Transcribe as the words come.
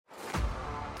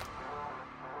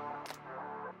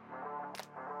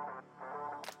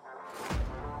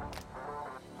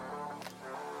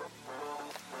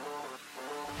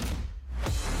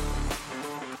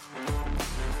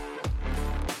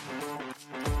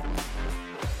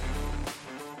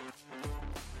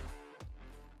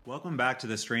Welcome back to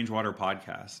the Strange Water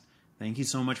podcast. Thank you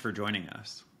so much for joining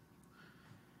us.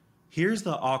 Here's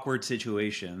the awkward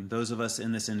situation those of us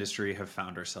in this industry have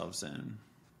found ourselves in.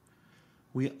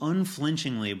 We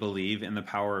unflinchingly believe in the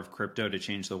power of crypto to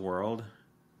change the world,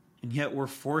 and yet we're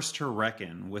forced to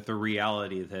reckon with the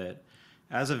reality that,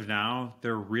 as of now,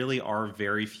 there really are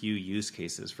very few use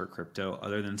cases for crypto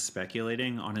other than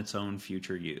speculating on its own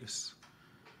future use.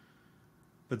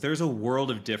 But there's a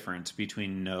world of difference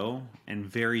between no and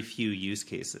very few use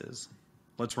cases.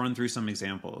 Let's run through some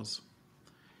examples.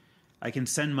 I can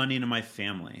send money to my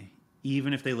family,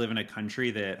 even if they live in a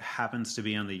country that happens to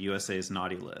be on the USA's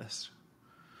naughty list.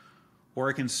 Or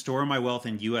I can store my wealth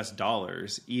in US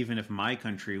dollars, even if my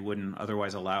country wouldn't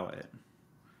otherwise allow it.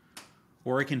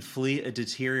 Or I can flee a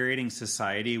deteriorating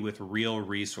society with real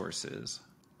resources,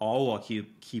 all while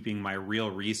keeping my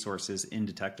real resources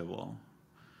indetectable.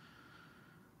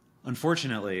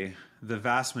 Unfortunately, the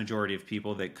vast majority of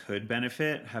people that could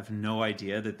benefit have no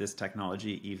idea that this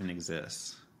technology even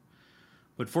exists.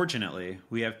 But fortunately,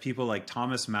 we have people like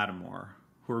Thomas Mattimore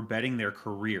who are betting their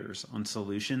careers on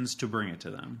solutions to bring it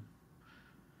to them.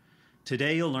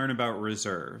 Today you'll learn about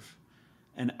Reserve,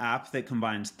 an app that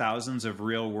combines thousands of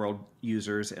real-world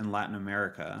users in Latin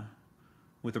America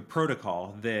with a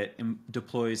protocol that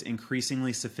deploys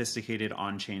increasingly sophisticated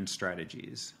on-chain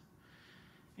strategies.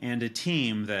 And a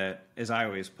team that, as I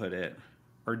always put it,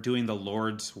 are doing the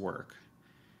Lord's work,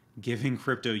 giving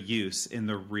crypto use in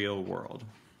the real world.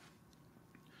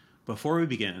 Before we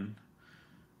begin,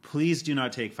 please do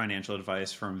not take financial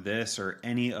advice from this or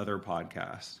any other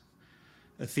podcast.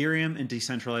 Ethereum and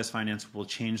decentralized finance will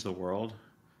change the world,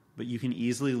 but you can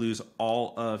easily lose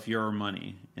all of your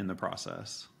money in the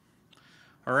process.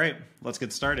 All right, let's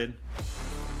get started.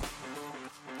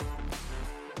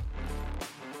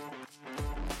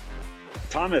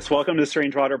 Thomas, welcome to the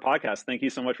Strange Water podcast. Thank you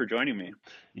so much for joining me.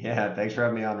 Yeah, thanks for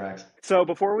having me on, Rex. So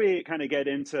before we kind of get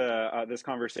into this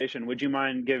conversation, would you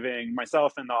mind giving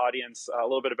myself and the audience a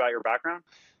little bit about your background?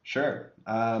 Sure.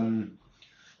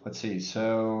 Let's see.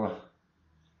 So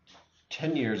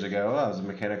 10 years ago, I was a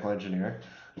mechanical engineer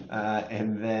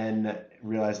and then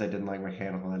realized I didn't like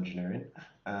mechanical engineering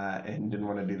and didn't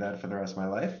want to do that for the rest of my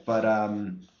life. But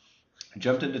I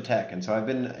jumped into tech, and so I've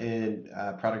been in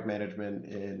product management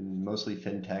in mostly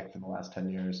fintech for the last 10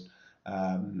 years.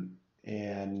 And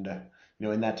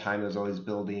in that time, I was always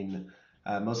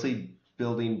mostly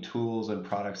building tools and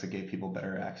products that gave people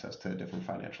better access to different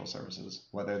financial services,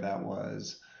 whether that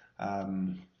was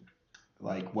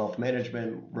like wealth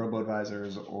management,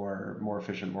 robo-advisors, or more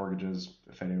efficient mortgages.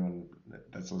 If anyone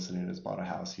that's listening has bought a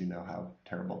house, you know how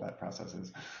terrible that process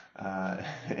is.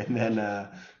 And then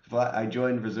I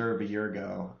joined Reserve a year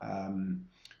ago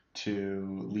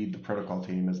to lead the protocol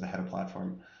team as the head of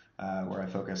platform, where I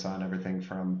focus on everything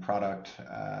from product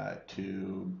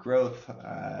to growth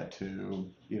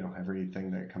to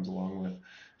everything that comes along with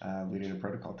leading a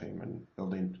protocol team and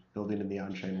building in the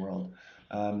on-chain world.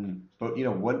 But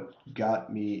what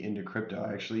got me into crypto?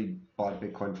 I actually bought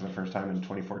Bitcoin for the first time in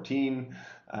 2014,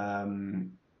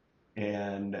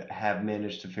 and have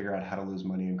managed to figure out how to lose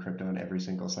money in crypto in every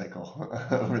single cycle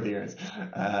over the years.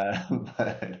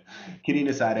 But kidding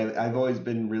aside, I've always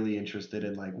been really interested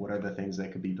in like what are the things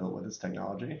that could be built with this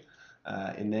technology.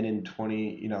 And then in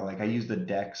I used the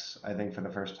DEX, I think, for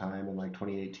the first time in like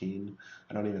 2018.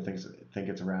 I don't even think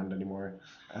it's around anymore.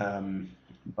 In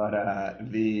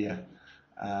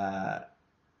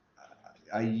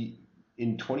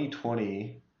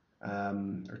 2020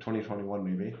 or 2021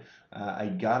 maybe, I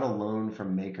got a loan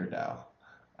from MakerDAO,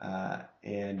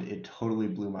 and it totally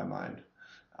blew my mind.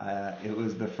 It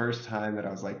was the first time that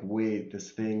I was like, wait, this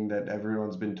thing that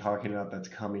everyone's been talking about that's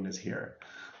coming is here.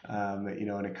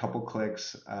 In a couple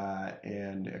clicks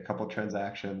and a couple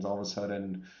transactions, all of a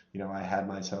sudden, I had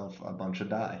myself a bunch of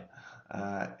DAI.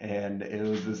 And it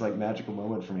was this like magical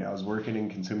moment for me. I was working in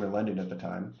consumer lending at the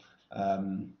time.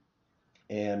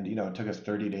 And it took us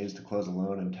 30 days to close a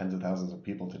loan and tens of thousands of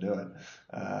people to do it.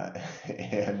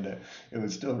 And it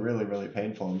was still really, really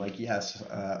painful. And like, yes,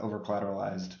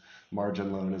 over-collateralized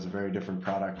margin loan is a very different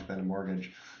product than a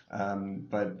mortgage.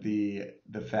 But the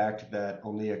fact that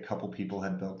only a couple people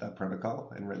had built that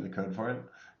protocol and written the code for it,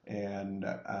 and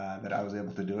that I was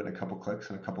able to do it in a couple clicks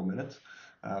in a couple minutes,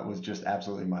 was just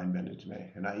absolutely mind-bending to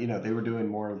me. And they were doing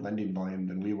more lending volume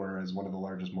than we were as one of the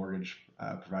largest mortgage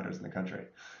providers in the country.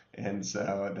 And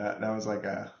so that was like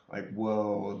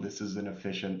whoa, this is an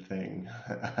efficient thing.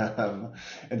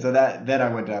 And so then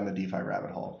I went down the DeFi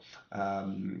rabbit hole,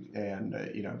 and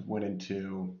went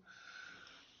into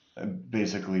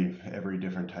basically every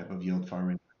different type of yield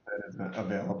farming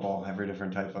available, every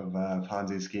different type of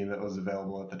Ponzi scheme that was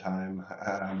available at the time.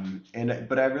 And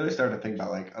but I really started to think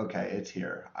about like, okay, it's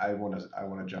here. I want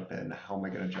to jump in. How am I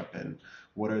going to jump in?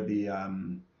 What are the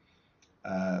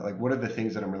like what are the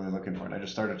things that I'm really looking for? And I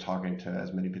just started talking to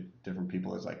as many different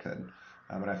people as I could.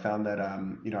 And I found that I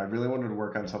really wanted to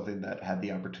work on something that had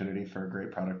the opportunity for a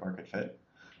great product market fit,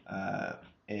 uh,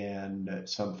 and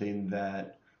something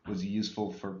that was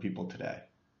useful for people today.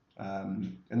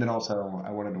 And then also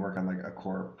I wanted to work on like a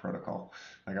core protocol.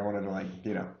 Like I wanted to like,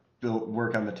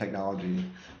 work on the technology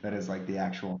that is like the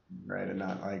actual, right? And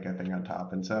not like a thing on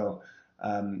top. And so,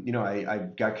 I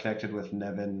got connected with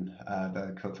Nevin,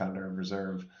 the co-founder of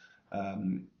Reserve,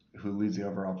 who leads the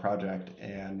overall project.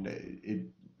 And it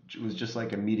was just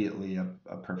like immediately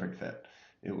a perfect fit.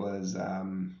 It was,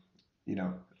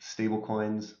 stable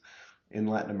coins in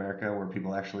Latin America where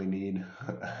people actually need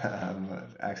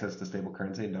access to stable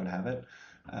currency and don't have it.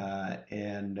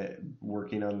 And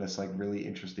working on this like really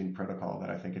interesting protocol that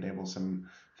I think enables some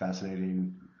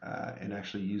fascinating and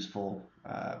actually useful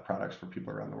products for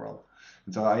people around the world.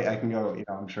 And so I can go,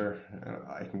 I'm sure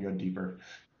I can go deeper.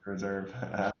 Reserve.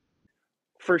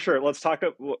 For sure. Let's talk.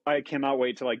 I cannot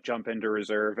wait to like jump into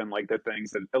reserve and like the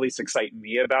things that at least excite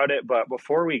me about it. But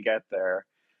before we get there,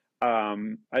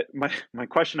 my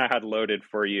question I had loaded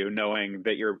for you, knowing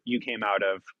that you came out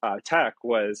of tech,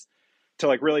 was to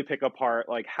like really pick apart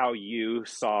like how you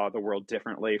saw the world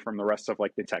differently from the rest of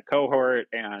like the tech cohort,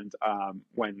 and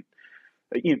when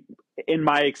you know, in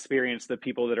my experience, the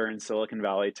people that are in Silicon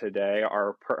Valley today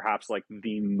are perhaps like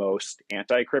the most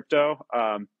anti-crypto.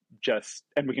 Just,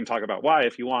 and we can talk about why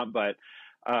if you want, but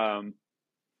um,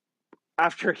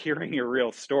 after hearing your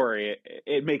real story,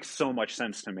 it makes so much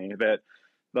sense to me that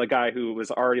the guy who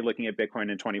was already looking at Bitcoin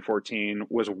in 2014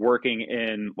 was working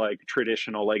in like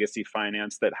traditional legacy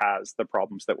finance that has the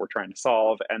problems that we're trying to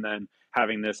solve, and then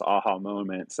having this aha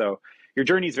moment. So your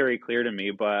journey is very clear to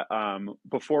me. But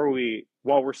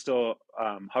while we're still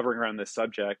hovering around this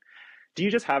subject, do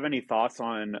you just have any thoughts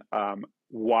on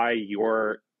why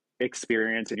your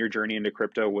experience and your journey into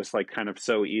crypto was like kind of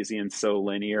so easy and so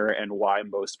linear, and why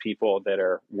most people that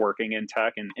are working in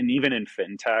tech and even in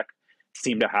fintech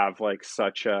seem to have like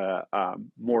such a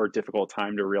more difficult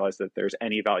time to realize that there's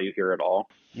any value here at all?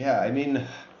 Yeah, I mean,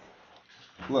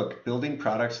 look, building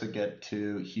products that get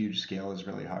to huge scale is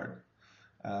really hard.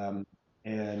 Um,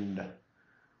 and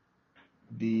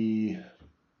the,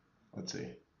 let's see,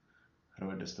 how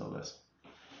do I distill this?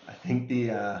 I think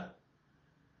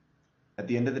at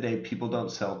the end of the day, people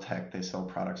don't sell tech, they sell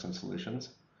products and solutions.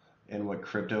 And what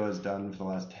crypto has done for the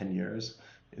last 10 years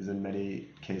is in many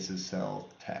cases sell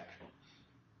tech.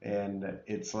 And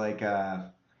it's like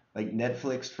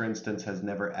Netflix, for instance, has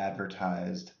never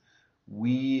advertised.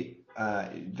 And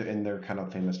they're kind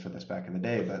of famous for this back in the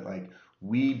day, but like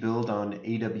we build on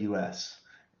AWS,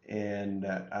 and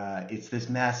it's this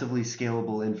massively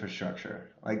scalable infrastructure.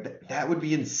 Like that would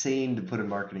be insane to put in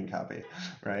marketing copy,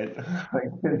 right?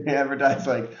 Like they advertise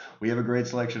like we have a great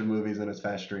selection of movies and it's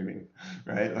fast streaming,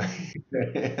 right?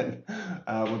 And,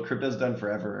 what crypto's done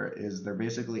forever is they're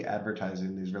basically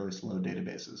advertising these really slow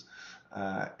databases,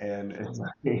 and it's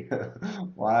like,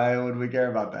 why would we care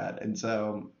about that? And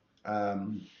so,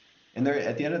 um, and there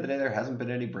at the end of the day, there hasn't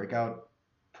been any breakout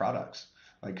products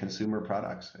like consumer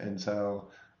products, and so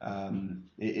I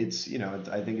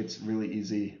think it's really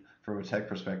easy from a tech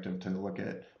perspective to look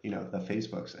at the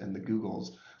Facebooks and the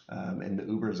Googles, and the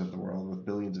Ubers of the world with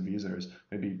billions of users.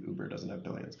 Maybe Uber doesn't have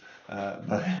billions,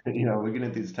 but looking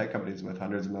at these tech companies with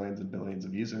hundreds of millions and billions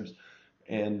of users,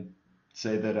 and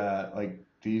say that like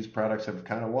these products have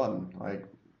kind of won. Like,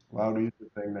 why would we use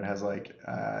a thing that has like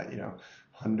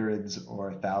hundreds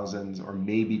or thousands or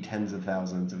maybe tens of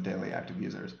thousands of daily active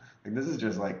users? Like this is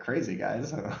just like crazy,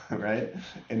 guys, right?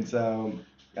 And so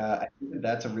I think that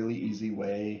that's a really easy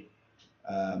way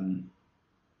um,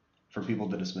 for people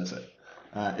to dismiss it.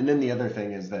 And then the other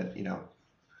thing is that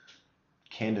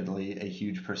candidly, a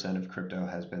huge percent of crypto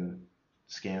has been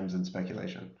scams and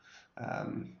speculation.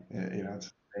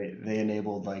 They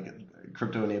enabled like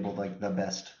crypto enabled like the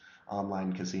best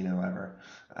online casino ever,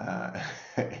 uh,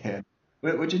 and,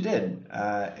 which it did,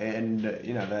 and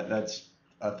that's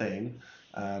a thing.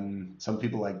 Some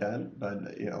people like that,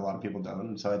 but a lot of people don't.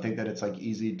 And so I think that it's like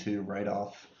easy to write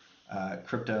off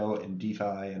crypto and DeFi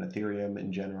and Ethereum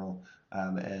in general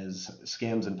as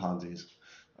scams and Ponzi's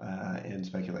and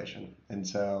speculation. And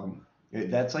so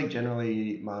that's like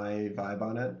generally my vibe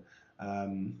on it.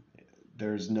 Um,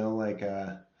 there's no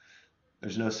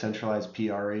there's no centralized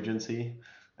PR agency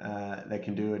that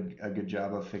can do a good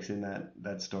job of fixing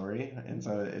that story, and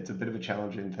so it's a bit of a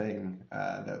challenging thing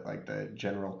that like the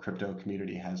general crypto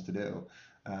community has to do.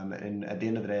 And at the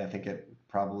end of the day, I think it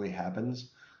probably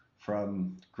happens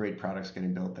from great products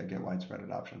getting built that get widespread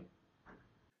adoption.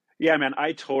 Yeah, man,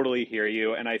 I totally hear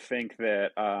you, and I think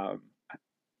that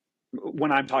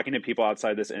when I'm talking to people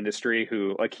outside this industry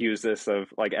who accuse this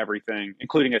of like everything,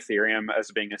 including Ethereum,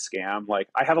 as being a scam, like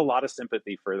I have a lot of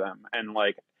sympathy for them, and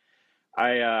like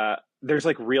I there's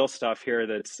like real stuff here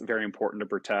that's very important to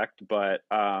protect, but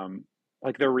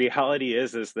like the reality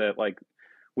is that like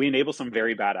we enable some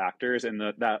very bad actors, and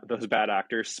that those bad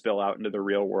actors spill out into the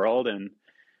real world. And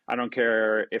I don't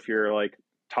care if you're like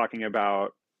talking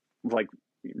about like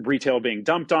retail being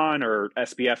dumped on, or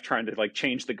SBF trying to like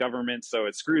change the government so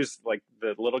it screws like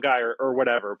the little guy, or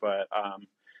whatever. But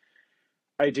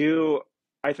I do.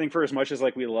 I think for as much as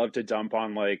like we love to dump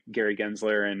on like Gary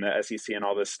Gensler and the SEC and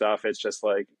all this stuff, it's just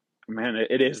like, man,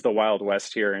 it is the Wild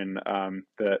West here, and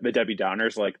the Debbie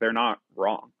Downers, like they're not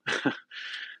wrong.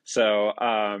 So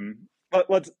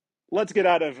let's get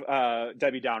out of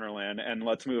Debbie Downerland, and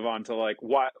let's move on to like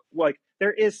what, like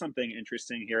there is something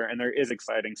interesting here, and there is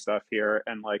exciting stuff here,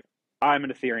 and like I'm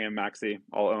an Ethereum maxi,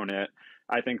 I'll own it.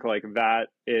 I think like that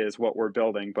is what we're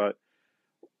building, but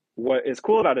what is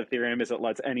cool about Ethereum is it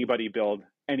lets anybody build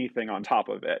anything on top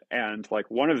of it. And like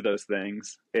one of those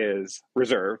things is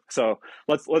Reserve. So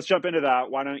let's jump into that.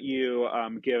 Why don't you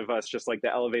give us just like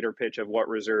the elevator pitch of what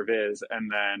Reserve is, and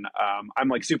then I'm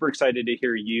like super excited to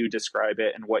hear you describe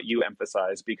it and what you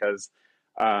emphasize, because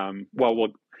well,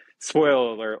 we'll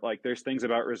spoiler alert, like there's things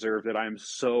about Reserve that I'm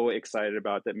so excited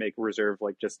about that make Reserve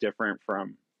like just different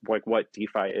from like what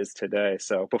DeFi is today.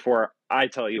 So before I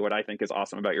tell you what I think is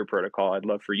awesome about your protocol, I'd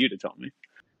love for you to tell me.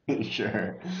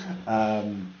 Sure.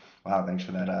 Wow, thanks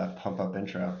for that pump up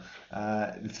intro.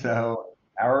 So,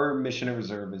 our mission at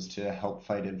Reserve is to help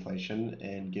fight inflation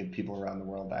and give people around the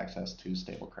world access to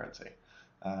stable currency.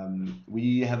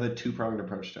 We have a two-pronged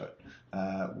approach to it.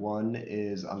 One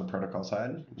is on the protocol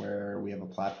side, where we have a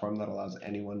platform that allows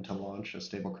anyone to launch a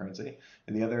stable currency,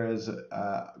 and the other is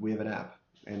we have an app.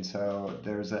 And so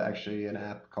there's actually an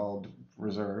app called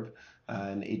Reserve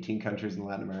in 18 countries in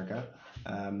Latin America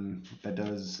that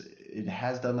does, it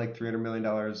has done like $300 million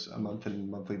a month in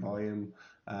monthly volume.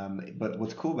 But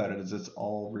what's cool about it is it's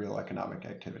all real economic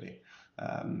activity.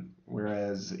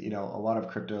 Whereas, a lot of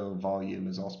crypto volume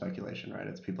is all speculation, right?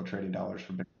 It's people trading dollars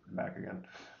for Bitcoin back again.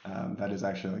 That is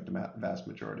actually like the vast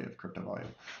majority of crypto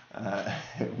volume. Uh,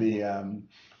 the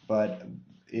but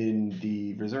in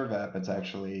the Reserve app, it's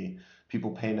actually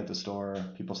people paying at the store,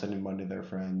 people sending money to their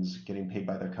friends, getting paid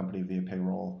by their company via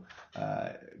payroll, uh,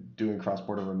 doing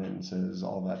cross-border remittances,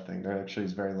 all that thing. There actually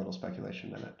is very little speculation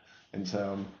in it, and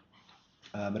so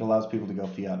it allows people to go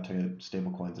fiat to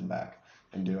stable coins and back,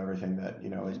 and do everything that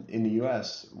in the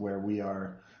U.S. where we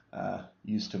are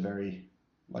used to very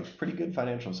like pretty good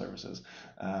financial services.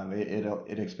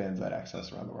 It expands that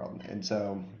access around the world. And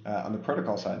so on the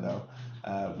protocol side, though,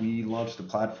 we launched the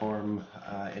platform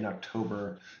in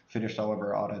October, finished all of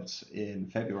our audits in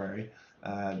February.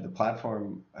 The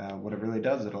platform, what it really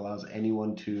does, it allows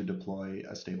anyone to deploy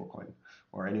a stablecoin,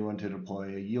 or anyone to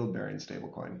deploy a yield-bearing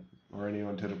stablecoin, or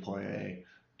anyone to deploy a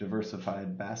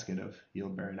diversified basket of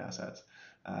yield-bearing assets.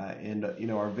 And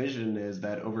our vision is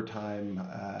that over time,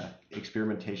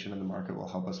 experimentation in the market will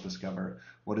help us discover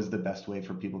what is the best way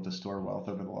for people to store wealth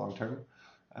over the long term,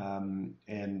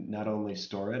 and not only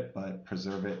store it but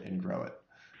preserve it and grow it.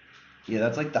 Yeah,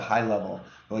 that's like the high level.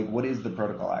 Like, what is the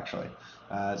protocol actually?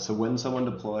 So when someone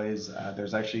deploys,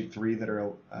 there's actually three that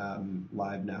are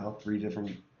live now. Three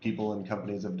different people and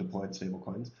companies have deployed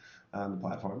stablecoins on the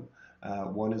platform.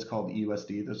 One is called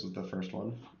USD. This was the first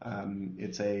one.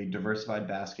 It's a diversified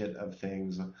basket of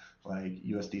things like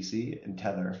USDC and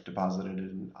Tether deposited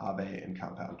in Aave and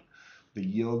Compound. The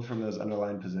yield from those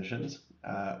underlying positions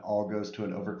all goes to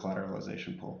an over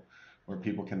collateralization pool where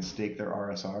people can stake their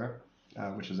RSR,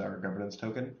 which is our governance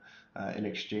token, in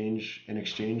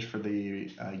exchange for the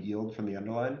yield from the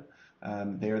underlying.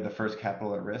 They are the first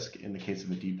capital at risk in the case of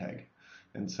a DPEG.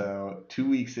 And so 2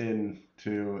 weeks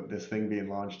into this thing being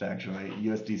launched, actually,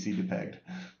 USDC depegged,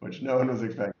 which no one was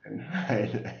expecting,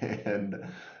 right?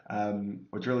 And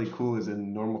what's really cool is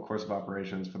in normal course of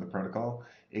operations for the protocol,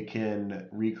 it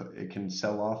can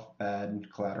sell off bad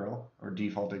collateral or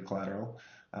defaulted collateral,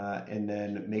 and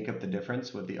then make up the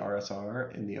difference with the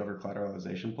RSR in the over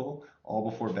collateralization pool,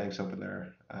 all before banks open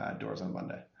their doors on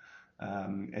Monday.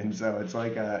 And so it's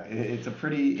a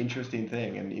pretty interesting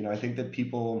thing, and I think that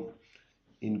people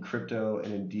in crypto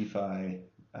and in DeFi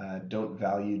don't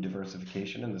value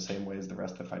diversification in the same way as the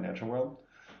rest of the financial world.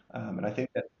 And I think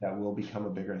that that will become a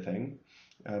bigger thing.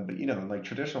 But in like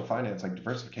traditional finance, like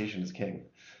diversification is king,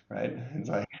 right? It's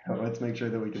like let's make sure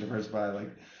that we can diversify like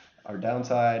our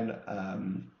downside,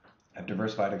 have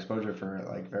diversified exposure for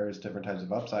like various different types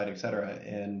of upside, et cetera.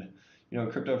 And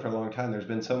in crypto for a long time, there's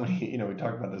been so many, we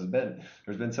talked about this a bit.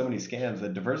 There's been so many scams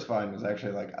that diversifying was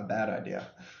actually like a bad idea,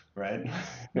 right?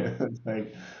 It's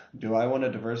like, do I want to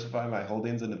diversify my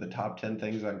holdings into the top 10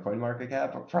 things on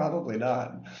CoinMarketCap? Probably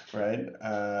not, right?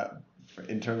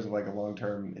 In terms of like a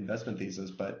long-term investment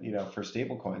thesis, but for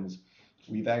stable coins,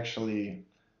 we've actually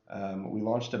we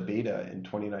launched a beta in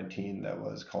 2019 that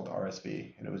was called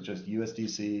RSV, and it was just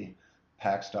USDC,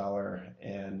 Pax Dollar,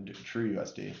 and True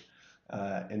USD.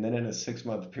 And then in a 6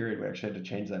 month period, we actually had to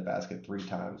change that basket 3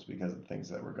 times because of things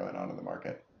that were going on in the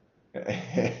market.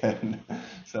 And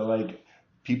so, like,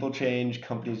 people change,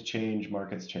 companies change,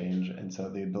 markets change. And so,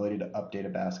 the ability to update a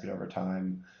basket over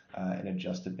time and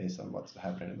adjust it based on what's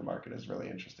happening in the market is really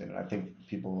interesting. And I think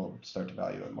people will start to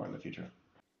value it more in the future.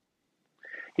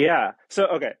 Yeah. So,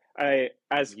 okay,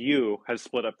 as you have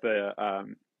split up the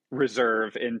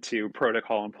reserve into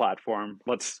protocol and platform,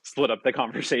 let's split up the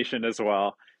conversation as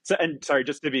well. So, and sorry,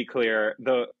 just to be clear,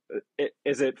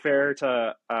 is it fair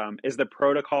to is the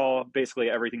protocol basically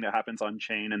everything that happens on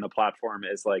chain, and the platform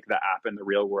is like the app in the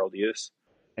real world use?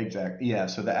 Exactly. Yeah.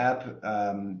 So the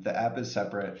app is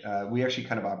separate. We actually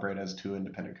kind of operate as two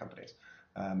independent companies,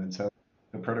 and so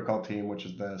the protocol team, which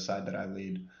is the side that I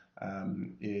lead,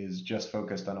 is just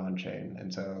focused on on-chain.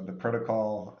 And so the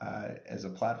protocol is a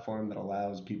platform that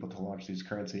allows people to launch these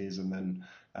currencies, and then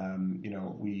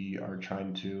we are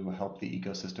trying to help the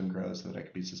ecosystem grow so that it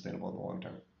can be sustainable in the long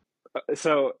term.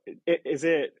 So, is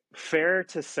it fair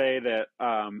to say that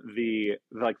the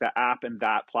like the app and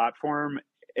that platform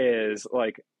is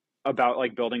like about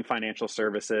like building financial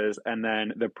services, and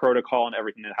then the protocol and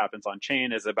everything that happens on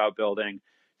chain is about building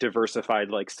diversified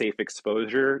like safe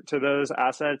exposure to those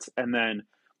assets, and then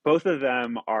both of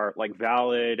them are like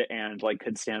valid and like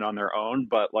could stand on their own,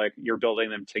 but like you're building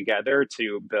them together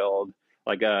to build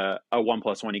like a 1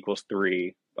 + 1 =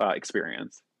 3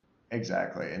 experience.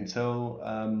 Exactly. And so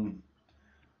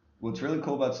what's really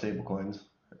cool about stablecoins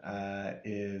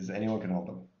is anyone can hold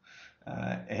them.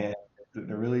 And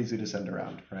they're really easy to send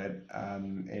around, right?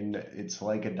 And it's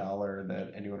like a dollar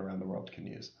that anyone around the world can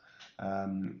use.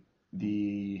 Um,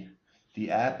 the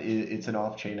the app it's an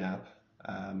off-chain app,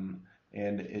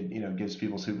 and it gives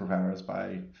people superpowers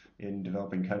by in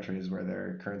developing countries where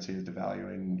their currency is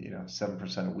devaluing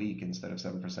 7% a week instead of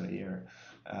 7% a year,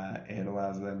 and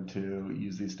allows them to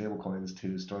use these stable coins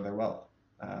to store their wealth,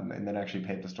 and then actually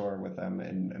pay at the store with them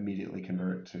and immediately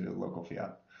convert to local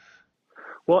fiat.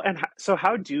 Well, and so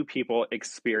how do people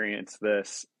experience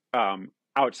this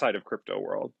outside of crypto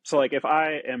world? So, like, if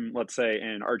I am, let's say,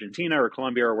 in Argentina or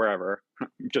Colombia or wherever,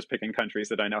 just picking countries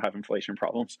that I know have inflation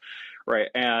problems, right?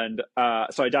 And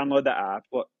so I download the app.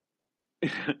 Well,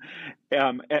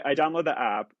 I download the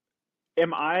app.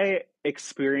 Am I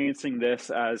experiencing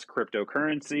this as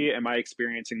cryptocurrency? Am I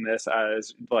experiencing this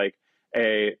as like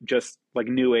a just like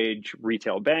new age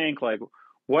retail bank? Like,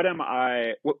 what am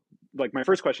I? What, like, my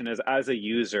first question is, as a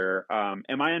user,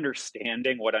 am I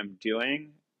understanding what I'm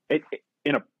doing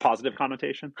in a positive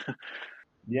connotation?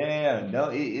 Yeah, yeah, yeah. No,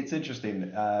 it's interesting.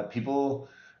 The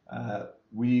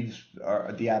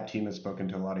app team has spoken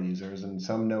to a lot of users, and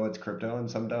some know it's crypto, and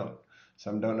some don't.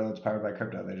 Some don't know it's powered by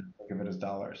crypto. They just think of it as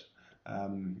dollars.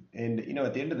 And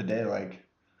at the end of the day, like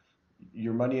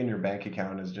your money in your bank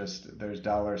account is just there's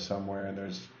dollars somewhere, and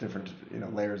there's different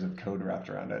layers of code wrapped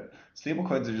around it. Stable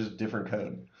coins are just different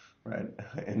code, right?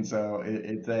 And so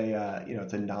it's a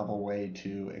it's a novel way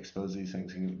to expose these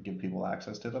things and give people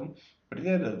access to them. But at the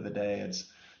end of the day,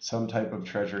 it's some type of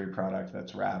treasury product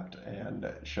that's wrapped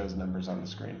and shows numbers on the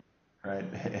screen, right?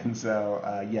 And so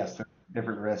yes, there are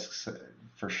different risks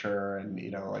for sure, and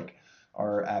like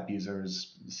our app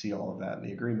users see all of that in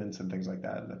the agreements and things like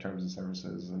that, and the terms and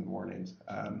services and warnings.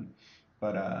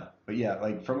 But yeah,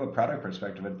 like from a product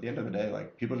perspective, at the end of the day,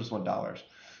 like people just want dollars,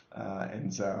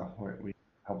 and so we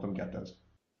help them get those.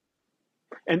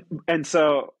 And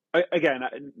so again,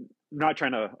 I'm not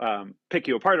trying to pick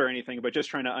you apart or anything, but just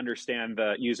trying to understand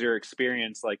the user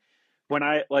experience. Like when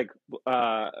I like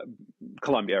uh,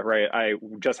 Colombia, right? I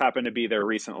just happened to be there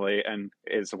recently, and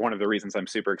is one of the reasons I'm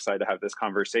super excited to have this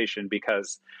conversation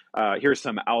because here's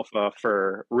some alpha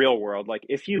for real world. Like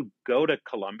if you go to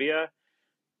Colombia,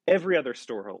 every other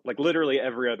store, like literally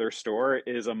every other store,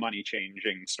 is a money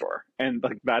changing store, and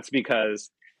like that's because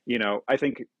I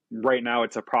think right now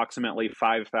it's approximately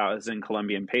 5,000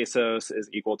 Colombian pesos is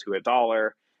equal to a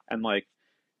dollar, and like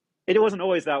it wasn't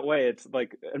always that way. It's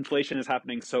like inflation is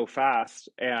happening so fast,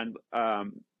 and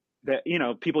that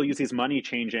people use these money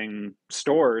changing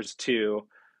stores to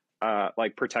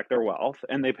like protect their wealth,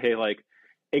 and they pay like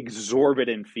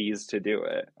exorbitant fees to do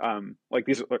it. Like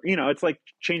these, it's like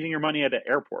changing your money at an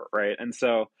airport, right? And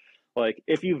so, like,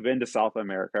 if you've been to South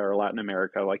America or Latin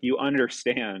America, like, you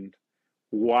understand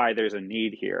why there's a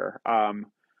need here.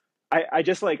 I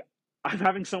just like, I'm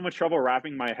having so much trouble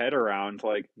wrapping my head around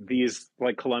like these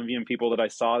like Colombian people that I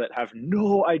saw that have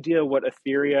no idea what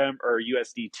Ethereum or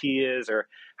USDT is, or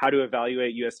how to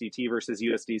evaluate USDT versus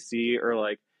USDC, or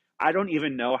like, I don't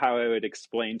even know how I would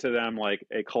explain to them like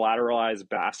a collateralized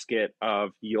basket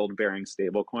of yield bearing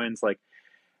stablecoins. Like,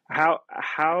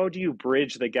 how do you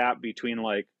bridge the gap between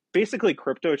like basically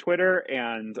crypto Twitter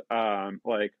and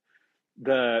like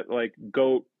the like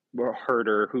goat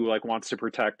herder who like wants to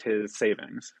protect his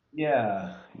savings?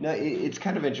 Yeah, no, it's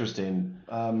kind of interesting.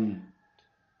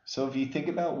 So if you think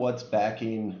about what's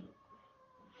backing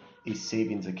a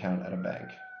savings account at a bank,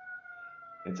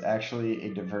 it's actually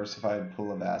a diversified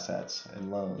pool of assets and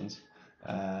loans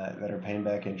that are paying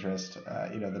back interest.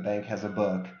 The bank has a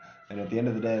book, and at the end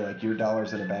of the day, like your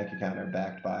dollars in a bank account are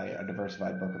backed by a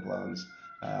diversified book of loans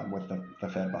with the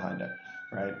Fed behind it,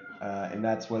 right? And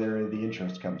that's where the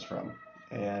interest comes from.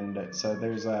 And so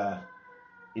there's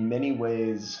in many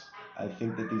ways, I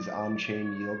think that these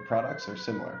on-chain yield products are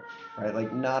similar, right?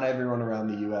 Like not everyone around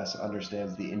the U.S.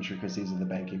 understands the intricacies of the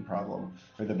banking problem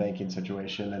or the banking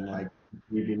situation, and like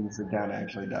savings account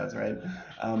actually does, right?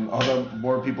 Although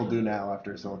more people do now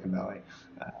after Silicon Valley.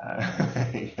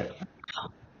 Yeah,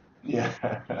 yeah,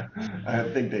 I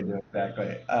think they do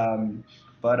exactly.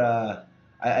 But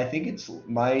I think it's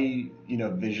my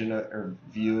vision or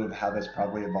view of how this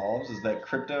probably evolves is that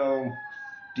crypto,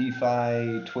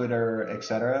 DeFi, Twitter,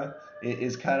 etc.,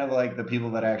 is kind of like the people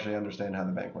that actually understand how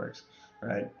the bank works,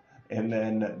 right? And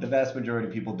then the vast majority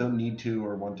of people don't need to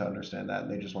or want to understand that,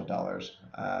 and they just want dollars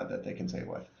that they can save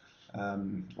with,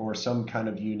 or some kind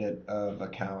of unit of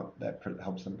account that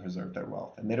helps them preserve their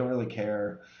wealth. And they don't really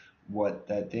care what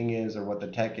that thing is or what the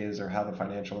tech is or how the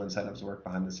financial incentives work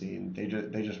behind the scene. They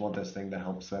just want this thing that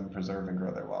helps them preserve and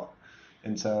grow their wealth.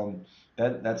 And so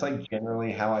that's like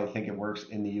generally how I think it works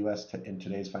in the U.S. In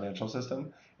today's financial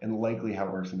system, and likely how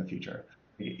it works in the future.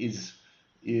 Is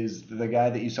the guy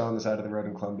that you saw on the side of the road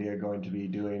in Colombia going to be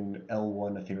doing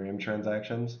L1 Ethereum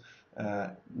transactions?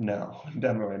 No,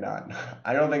 definitely not.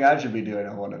 I don't think I should be doing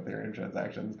L1 Ethereum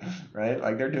transactions, right?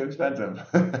 Like they're too expensive.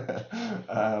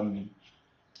 um,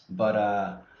 but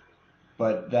uh,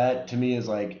 but that to me is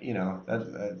like,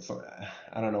 that's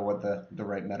I don't know what the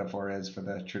right metaphor is for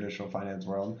the traditional finance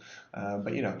world, but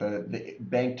the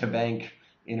bank to bank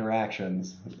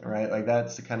interactions, right? Like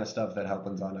that's the kind of stuff that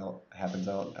happens on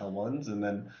L1s, and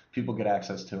then people get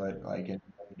access to it like in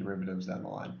derivatives down the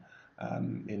line,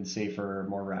 in safer,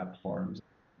 more wrapped forms.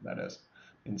 That is.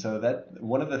 And so that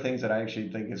one of the things that I actually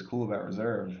think is cool about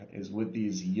Reserve is with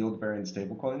these yield bearing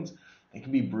stablecoins, they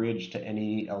can be bridged to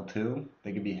any L2.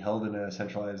 They can be held in a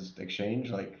centralized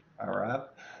exchange like our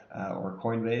app, or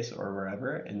Coinbase or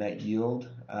wherever, and that yield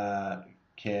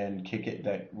can kick it.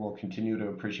 That will continue to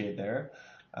appreciate there,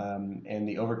 and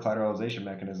the over collateralization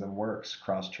mechanism works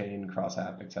cross chain, cross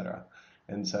app, etc.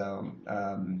 And so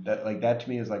that to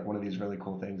me is like one of these really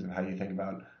cool things of how you think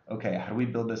about, okay, how do we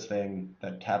build this thing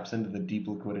that taps into the deep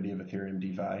liquidity of Ethereum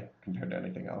DeFi compared to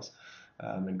anything else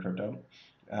in crypto,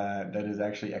 that is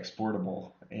actually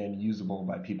exportable and usable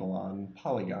by people on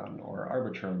Polygon or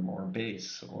Arbitrum or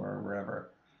Base or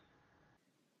wherever.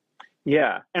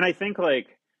 Yeah, and I think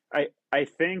like I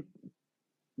think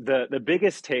the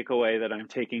biggest takeaway that I'm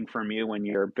taking from you when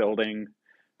you're building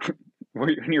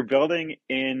when you're building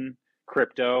in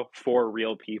crypto for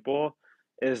real people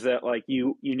is that like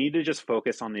you need to just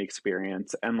focus on the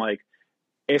experience. And like,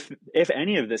 if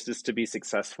any of this is to be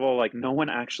successful, like no one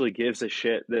actually gives a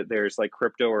shit that there's like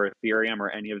crypto or Ethereum or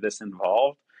any of this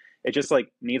involved. It just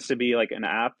like needs to be like an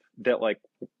app that like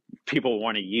people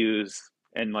want to use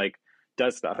and like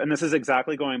does stuff. And this is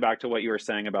exactly going back to what you were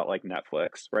saying about like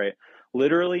Netflix, right?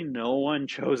 Literally no one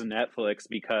chose Netflix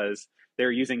because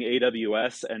they're using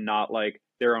AWS and not like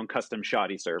their own custom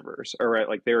shoddy servers, or right,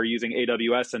 like they were using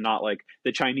AWS and not like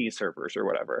the Chinese servers or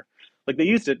whatever. Like they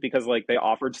used it because like they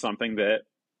offered something that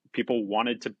people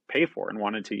wanted to pay for and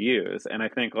wanted to use. And I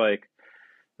think like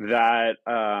that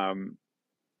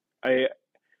I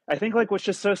I think like what's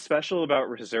just so special about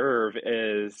Reserve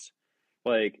is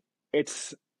like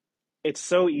it's it's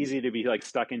so easy to be like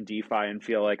stuck in DeFi and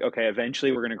feel like, okay,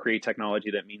 eventually we're going to create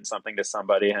technology that means something to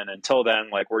somebody, and until then,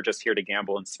 like we're just here to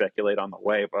gamble and speculate on the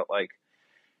way. But like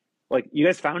you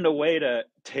guys found a way to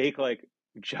take like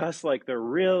just like the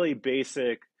really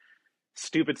basic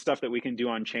stupid stuff that we can do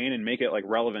on chain and make it like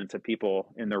relevant to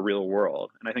people in the real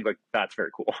world. And I think like that's very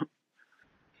cool.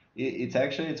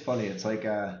 It's funny. It's like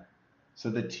So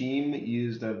the team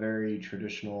used a very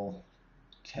traditional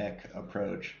tech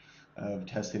approach of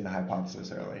testing the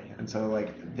hypothesis early. And so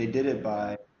like they did it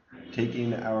by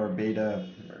taking our beta,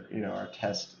 our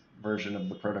test version of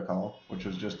the protocol, which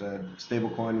was just a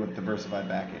stablecoin with diversified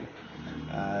backing.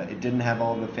 It didn't have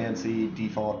all the fancy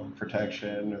default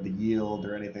protection or the yield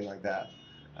or anything like that.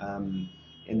 Um,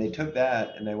 and they took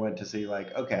that and they went to see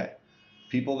like, okay,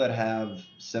 people that have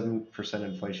 7%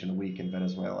 inflation a week in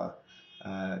Venezuela,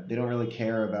 they don't really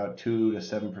care about 2 to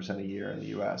 7% a year in the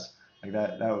U.S. Like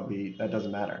that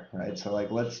doesn't matter, right? So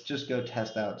like let's just go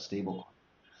test out stable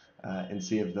and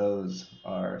see if those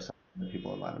are something that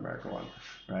people in Latin America want,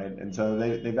 right? And so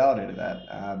they validated that.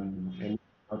 And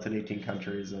it's in 18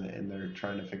 countries, and they're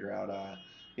trying to figure out,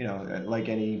 like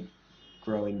any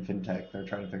growing fintech, they're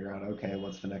trying to figure out, okay,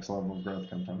 what's the next level of growth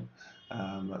come from?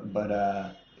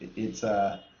 But it's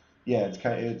yeah,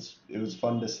 it was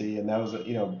fun to see, and that was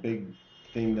a big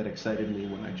thing that excited me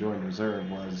when I joined Reserve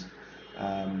was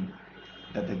um,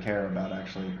 that they care about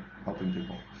actually helping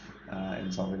people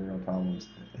and solving real problems.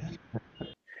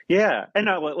 Yeah, and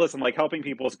listen, like helping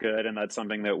people is good, and that's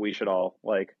something that we should all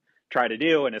like try to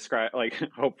do and ascribe, like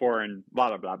hope for, and blah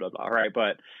blah blah blah blah. Right?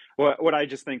 But what I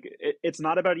just think it's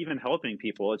not about even helping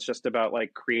people. It's just about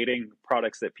like creating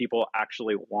products that people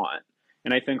actually want.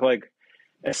 And I think like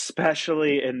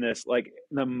especially in this like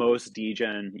the most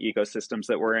degen ecosystems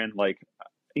that we're in, like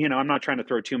I'm not trying to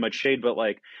throw too much shade, but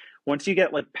like once you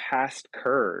get like past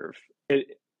curve,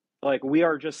 it like we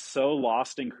are just so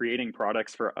lost in creating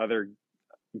products for other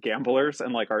gamblers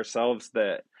and like ourselves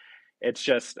that it's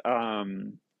just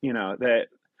that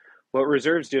what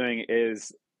reserve's doing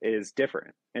is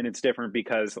different, and it's different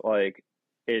because like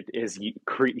it is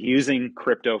using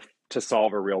crypto to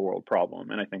solve a real world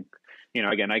problem. And I think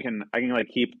again I can like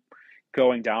keep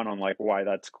going down on like why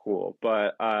that's cool,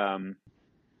 but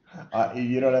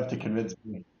You don't have to convince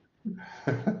me.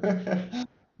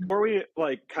 before we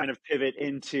like kind of pivot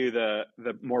into the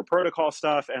more protocol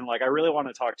stuff, and like I really want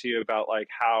to talk to you about like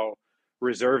how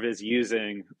reserve is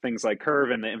using things like curve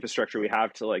and the infrastructure we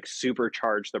have to like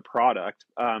supercharge the product.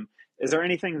 Is there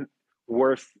anything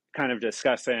worth kind of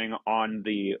discussing on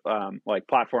the like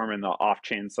platform and the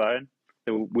off-chain side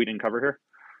that we didn't cover here?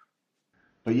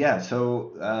 But yeah,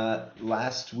 so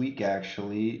last week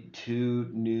actually, two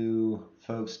new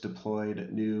folks deployed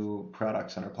new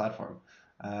products on our platform.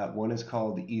 One is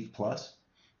called ETH Plus,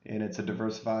 and it's a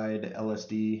diversified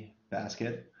LSD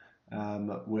basket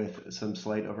with some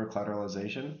slight over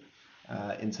collateralization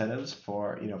incentives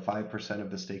for 5% of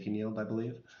the staking yield, I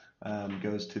believe,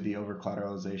 goes to the over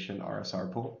collateralization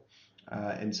RSR pool.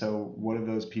 And so, what are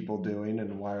those people doing,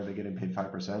 and why are they getting paid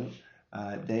 5%?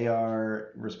 They are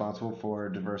responsible for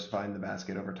diversifying the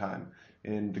basket over time.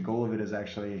 And the goal of it is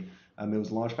actually, it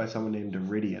was launched by someone named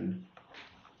Iridian,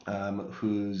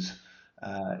 who's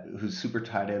super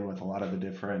tied in with a lot of the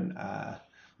different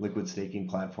liquid staking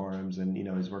platforms, and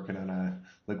he's working on a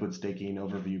liquid staking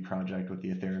overview project with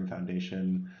the Ethereum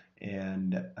Foundation,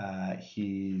 and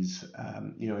he's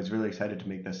really excited to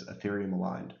make this Ethereum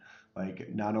aligned.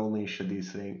 Like, not only should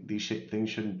things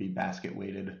shouldn't be basket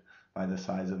weighted by the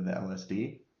size of the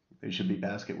LSD, they should be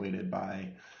basket weighted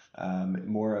by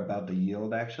more about the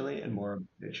yield actually, and more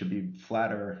it should be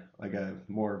flatter, like a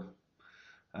more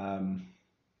um,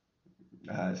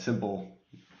 simple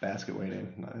basket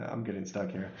weighting. I'm getting stuck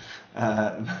here.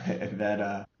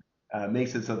 That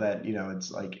makes it so that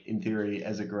it's like in theory,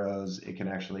 as it grows, it can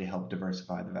actually help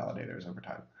diversify the validators over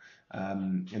time.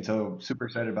 And so super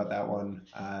excited about that one.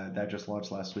 That just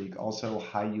launched last week. Also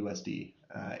HYUSD,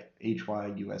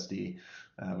 HYUSD,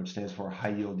 which stands for High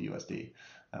Yield USD.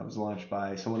 Was launched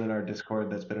by someone in our Discord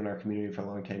that's been in our community for a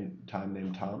long time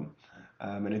named Tom.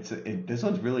 And this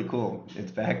one's really cool.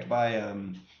 It's backed by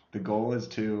the goal is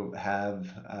to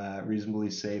have reasonably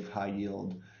safe high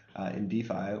yield in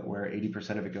DeFi, where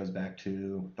 80% of it goes back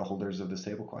to the holders of the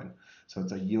stablecoin. So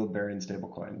it's a yield bearing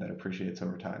stablecoin that appreciates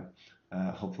over time.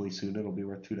 Hopefully soon it'll be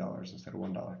worth $2 instead of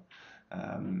 $1.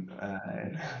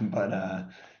 But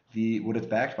the what it's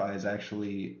backed by is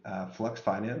actually Flux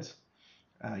Finance,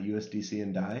 USDC,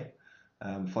 and DAI.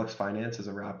 Flux Finance is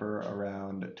a wrapper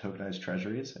around tokenized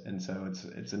treasuries, and so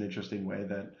it's an interesting way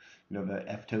that the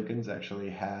F tokens actually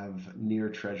have near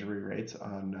treasury rates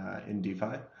on in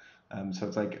DeFi. So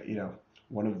it's like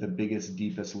one of the biggest,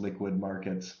 deepest liquid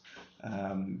markets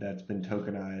that's been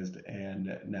tokenized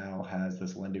and now has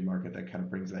this lending market that kind of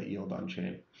brings that yield on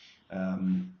chain.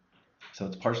 So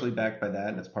it's partially backed by that,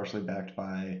 and it's partially backed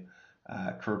by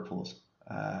curve pools.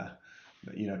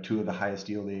 Two of the highest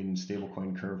yielding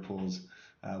stablecoin curve pools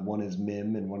One is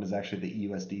MIM, and one is actually the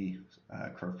EUSD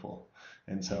curve pool.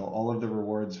 And so all of the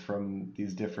rewards from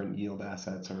these different yield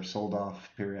assets are sold off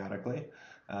periodically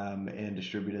and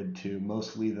distributed to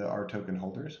mostly the R token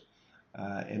holders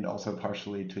and also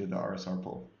partially to the RSR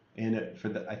pool. And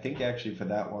I think actually for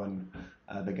that one,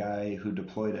 the guy who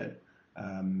deployed it,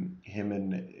 him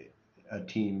and a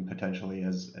team potentially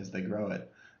as they grow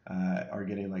it, are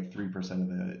getting like 3%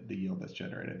 of the yield that's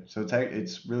generated. So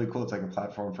it's really cool. It's like a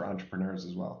platform for entrepreneurs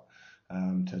as well,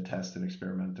 to test and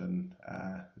experiment and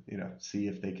see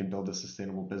if they can build a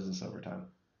sustainable business over time.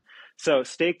 So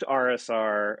staked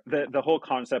RSR, the whole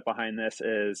concept behind this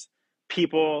is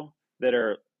people that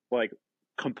are like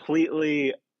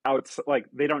completely out, like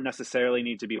they don't necessarily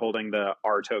need to be holding the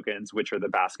R tokens, which are the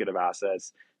basket of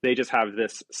assets. They just have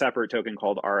this separate token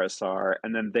called RSR,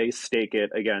 and then they stake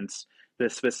it against the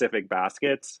specific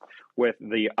baskets, with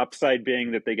the upside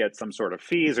being that they get some sort of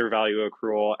fees or value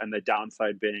accrual, and the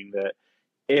downside being that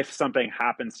if something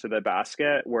happens to the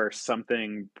basket where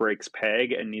something breaks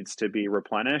peg and needs to be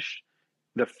replenished,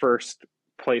 the first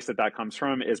place that comes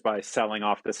from is by selling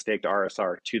off the staked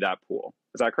RSR to that pool.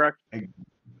 Is that correct?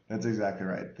 That's exactly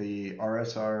right. The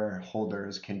RSR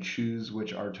holders can choose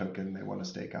which R token they want to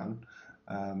stake on.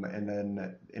 And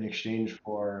then in exchange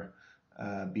for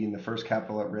being the first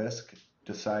capital at risk,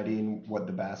 deciding what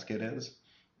the basket is,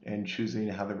 and choosing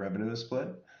how the revenue is split,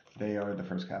 they are the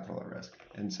first capital at risk.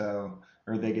 And so,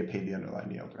 or they get paid the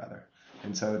underlying yield rather.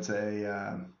 And so it's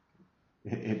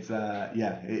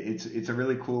a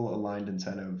really cool aligned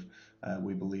incentive,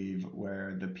 we believe,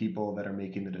 where the people that are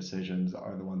making the decisions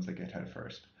are the ones that get hit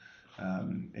first.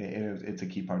 And it's a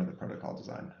key part of the protocol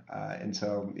design. And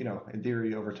so, in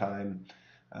theory, over time,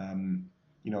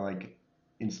 like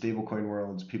in stablecoin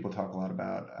worlds, people talk a lot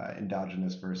about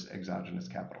endogenous versus exogenous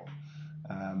capital.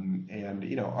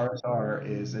 RSR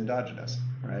is endogenous,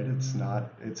 right?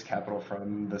 It's capital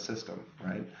from the system,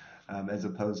 right? As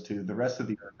opposed to the rest of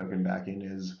the token backing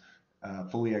is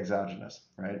fully exogenous,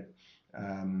 right?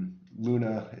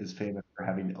 Luna is famous for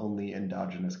having only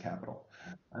endogenous capital.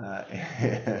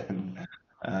 And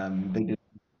they did,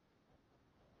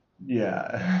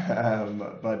 yeah.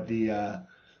 But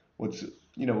what's,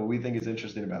 what we think is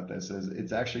interesting about this is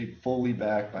it's actually fully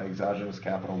backed by exogenous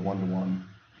capital one to one.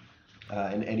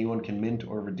 And anyone can mint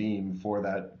or redeem for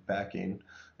that backing,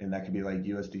 and that could be like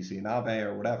USDC and Aave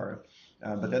or whatever.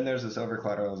 But then there's this over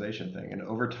collateralization thing, and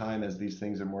over time, as these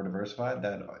things are more diversified,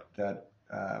 that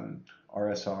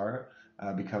RSR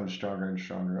becomes stronger and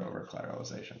stronger over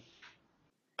collateralization.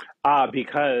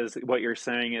 Because what you're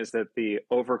saying is that the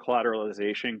over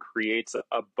collateralization creates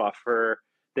a buffer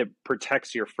that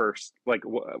protects your first, like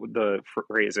the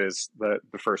phrase is the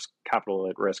first capital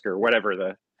at risk or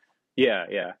whatever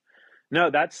yeah. No,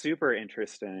 that's super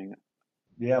interesting.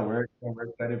 Yeah, we're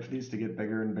excited for these to get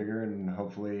bigger and bigger, and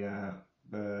hopefully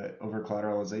the over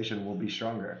collateralization will be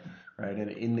stronger, right?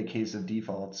 And in the case of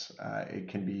defaults, it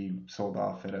can be sold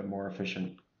off at a more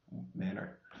efficient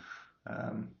manner.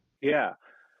 Um, Yeah.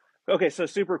 Okay, so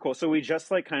super cool. So we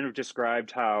just like kind of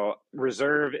described how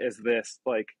Reserve is this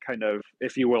like kind of,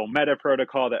 if you will, meta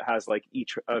protocol that has like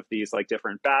each of these like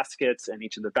different baskets, and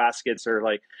each of the baskets are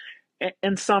like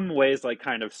in some ways like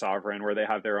kind of sovereign, where they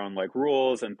have their own like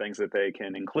rules and things that they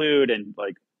can include, and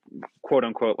like quote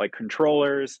unquote like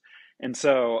controllers. And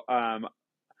so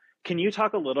can you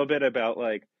talk a little bit about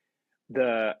like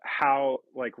the how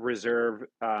like Reserve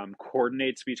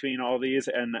coordinates between all these,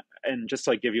 and just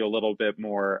like give you a little bit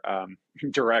more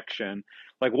direction?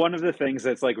 Like one of the things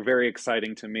that's like very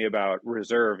exciting to me about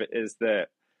Reserve is that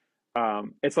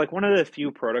it's like one of the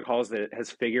few protocols that has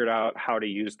figured out how to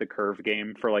use the curve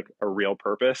game for like a real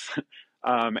purpose.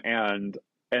 And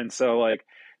so like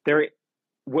there,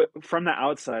 from the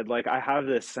outside, like I have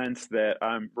this sense that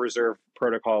Reserve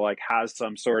protocol like has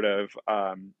some sort of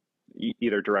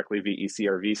either directly VEC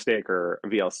or VStake or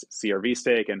VLC or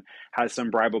VStake, and has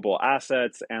some bribable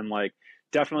assets, and like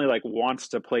definitely like wants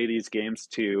to play these games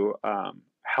to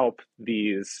help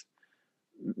these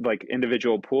like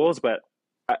individual pools. But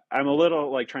I'm a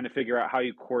little like trying to figure out how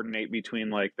you coordinate between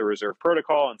like the Reserve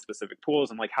protocol and specific pools,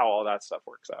 and like how all that stuff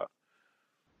works out.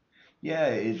 Yeah,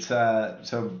 it's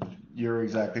so you're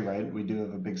exactly right. We do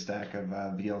have a big stack of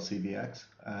VLCVX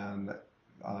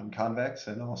on Convex,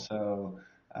 and also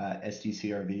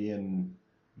SDCRV and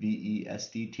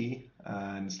VESDT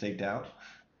and staked out.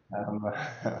 Um,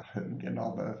 Getting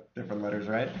all the different letters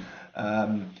right.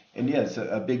 And yes,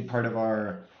 a big part of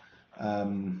our, at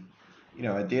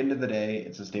the end of the day,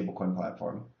 it's a stablecoin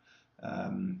platform.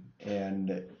 And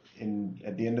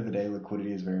at the end of the day,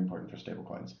 liquidity is very important for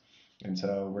stablecoins. And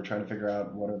so we're trying to figure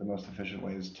out what are the most efficient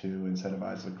ways to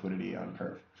incentivize liquidity on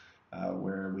Curve.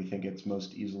 where we think it's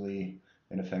most easily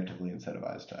and effectively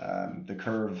incentivized. Um,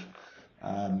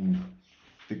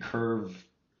 the curve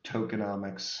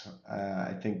tokenomics,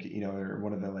 I think, are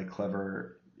one of the like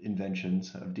clever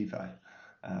inventions of DeFi.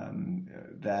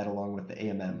 That along with the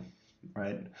AMM,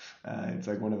 right? It's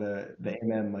like one of the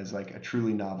AMM is like a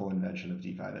truly novel invention of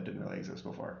DeFi that didn't really exist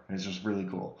before. And it's just really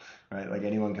cool, right? Like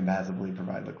anyone can passively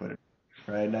provide liquidity,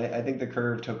 right? And I think the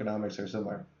curve tokenomics are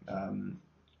similar.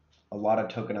 A lot of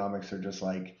tokenomics are just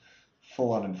like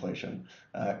full on inflation.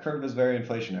 Curve is very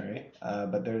inflationary,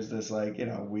 but there's this like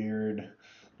weird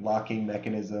locking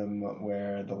mechanism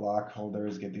where the lock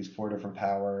holders get these four different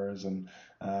powers, and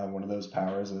one of those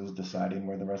powers is deciding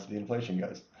where the rest of the inflation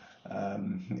goes.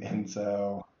 And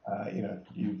so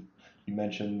you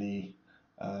mentioned the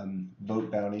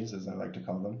vote bounties, as I like to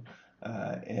call them,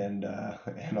 and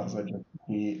also just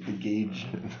the gauge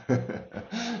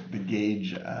the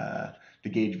gauge the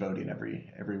gauge voting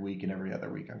every week and every other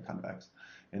week on Convex.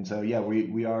 And so yeah,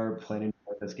 we are planning to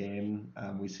play this game.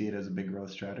 We see it as a big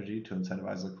growth strategy to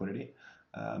incentivize liquidity.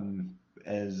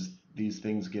 As these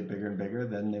things get bigger and bigger,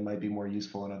 then they might be more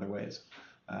useful in other ways.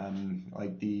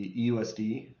 Like the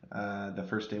EUSD, the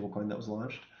first stablecoin that was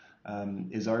launched,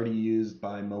 is already used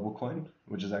by MobileCoin,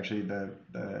 which is actually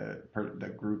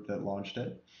the group that launched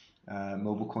it.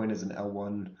 MobileCoin is an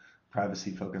L1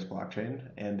 privacy-focused blockchain,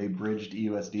 and they bridged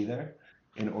EUSD there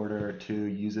in order to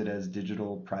use it as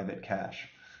digital private cash.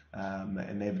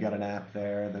 And they've got an app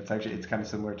there that's actually it's kind of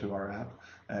similar to our app,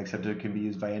 except it can be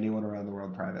used by anyone around the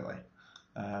world privately.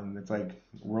 It's like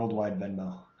worldwide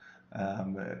Venmo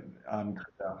on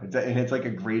crypto. And it's like a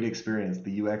great experience.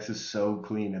 The UX is so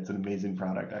clean. It's an amazing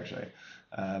product, actually.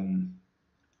 Um,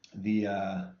 the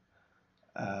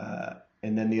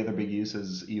and then the other big use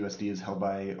is USD is held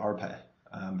by RPay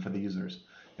for the users,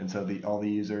 and so all the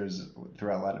users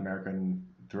throughout Latin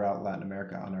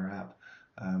America on our app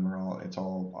it's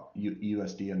all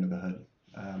USD under the hood.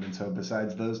 And so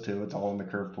besides those two, it's all in the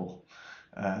Curve pool.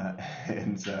 Uh,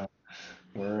 and so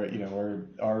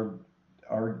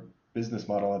our business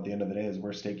model at the end of the day is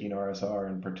we're staking RSR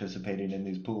and participating in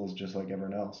these pools just like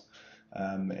everyone else.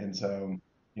 And so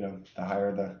the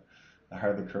higher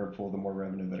the Curve pool, the more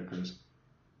revenue that accrues.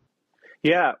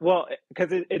 Yeah, well, because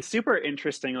it's super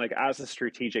interesting, like as a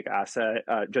strategic asset,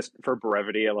 just for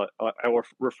brevity, I will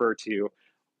refer to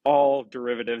all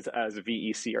derivatives as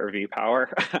VEC or V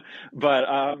power. But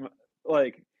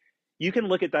like you can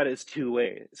look at that as two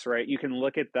ways, right? You can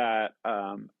look at that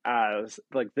as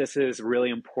like this is really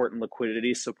important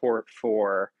liquidity support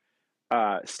for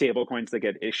stable coins that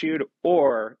get issued,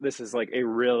 or this is like a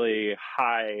really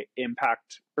high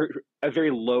impact or a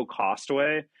very low cost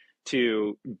way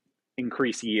to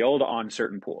increase yield on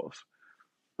certain pools,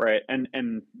 right? And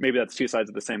maybe that's two sides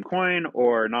of the same coin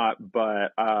or not,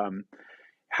 but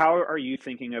how are you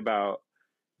thinking about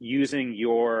using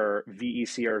your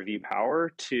VEC or V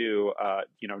power to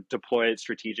deploy it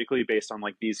strategically based on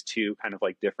like these two kind of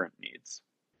like different needs?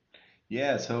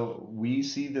 Yeah, so we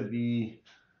see the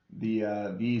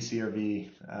VECRV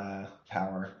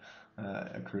power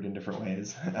accrued in different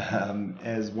ways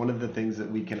as one of the things that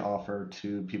we can offer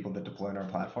to people that deploy on our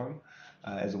platform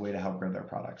as a way to help grow their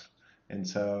products. And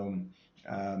so,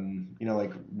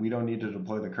 like we don't need to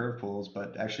deploy the curve pools,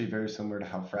 but actually very similar to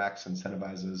how Frax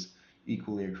incentivizes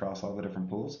equally across all the different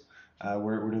pools,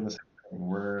 we're doing the same thing.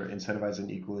 We're incentivizing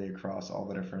equally across all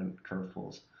the different curve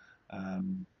pools.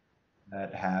 Um,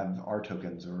 that have our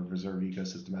tokens or reserve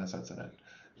ecosystem assets in it.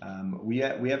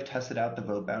 We have tested out the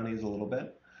vote bounties a little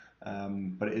bit,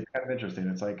 but it's kind of interesting.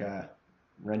 It's like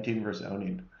renting versus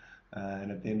owning,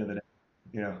 and at the end of the day,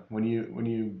 when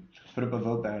you put up a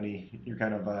vote bounty, you're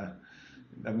kind of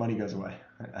that money goes away,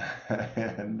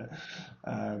 and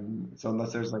so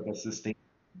unless there's like a sustained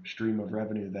stream of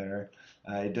revenue there,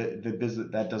 the business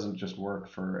that doesn't just work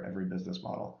for every business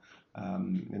model.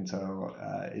 And so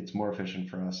it's more efficient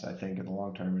for us, I think, in the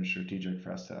long term and strategic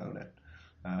for us to own it.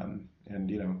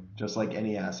 And just like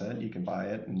any asset, you can buy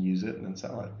it and use it and then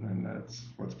sell it, and that's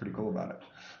what's pretty cool about it.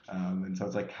 And so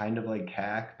it's like kind of like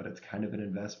CAC, but it's kind of an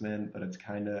investment, but it's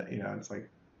kind of it's like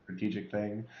a strategic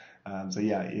thing. So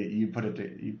yeah, you put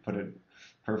it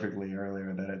perfectly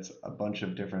earlier that it's a bunch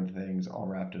of different things all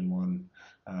wrapped in one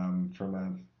from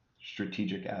a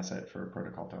strategic asset for a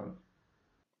protocol tone.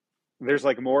 There's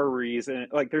like more reason,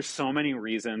 like there's so many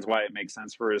reasons why it makes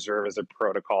sense for Reserve as a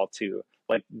protocol to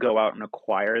like go out and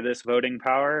acquire this voting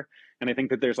power. And I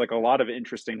think that there's like a lot of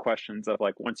interesting questions of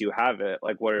like once you have it,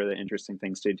 like what are the interesting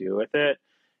things to do with it?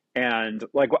 And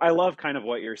like I love kind of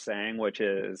what you're saying, which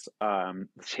is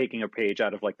taking a page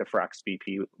out of like the Frax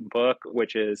BP book,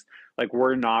 which is like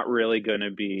we're not really going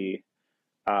to be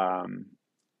um,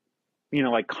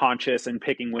 like conscious and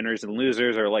picking winners and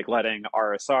losers, or like letting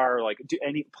RSR like do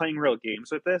any playing real games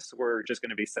with this. We're just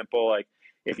going to be simple. Like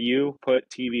if you put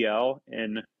TVL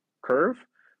in Curve,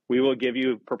 we will give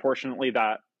you proportionately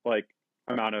that like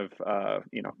amount of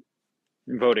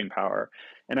voting power.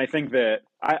 And I think that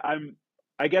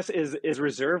I guess is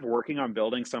Reserve working on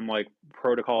building some like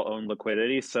protocol owned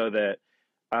liquidity so that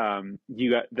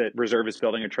you got that Reserve is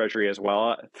building a treasury as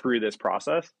well through this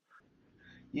process.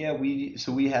 Yeah, we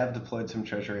have deployed some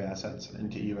treasury assets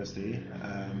into USD,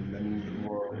 and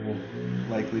we'll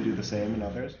likely do the same in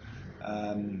others.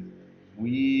 Um,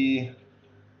 we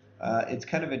it's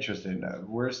kind of interesting.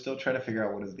 We're still trying to figure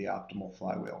out what is the optimal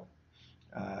flywheel.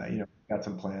 Got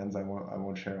some plans. I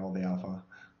won't share all the alpha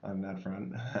on that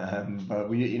front, but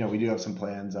we do have some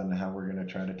plans on how we're going to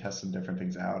try to test some different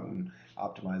things out and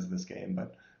optimize this game.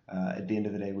 But at the end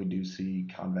of the day, we do see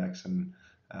Convex and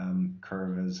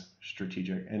Curve as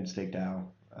strategic and Stake DAO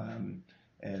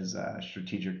as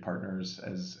strategic partners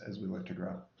as we look to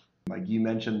grow. Like you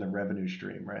mentioned, the revenue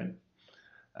stream, right?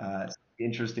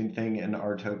 Interesting thing an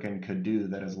R token could do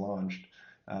that is launched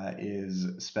is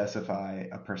specify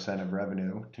a percent of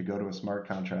revenue to go to a smart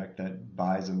contract that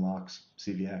buys and locks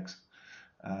CVX,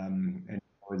 and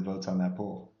always votes on that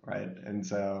pool, right? And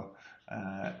so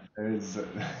there's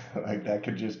like that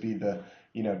could just be the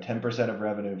 10% of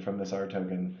revenue from this R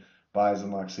token buys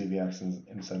and locks CVX and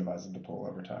incentivizes the pool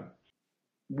over time.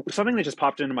 Something that just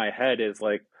popped into my head is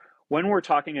like when we're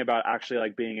talking about actually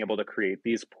like being able to create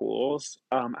these pools,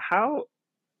 how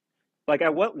like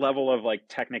at what level of like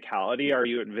technicality are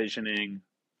you envisioning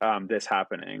this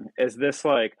happening? Is this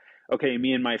like, okay,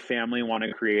 me and my family want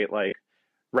to create like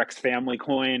Rex Family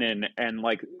Coin, and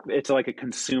like it's like a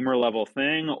consumer level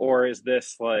thing, or is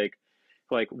this like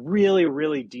really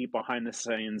really deep behind the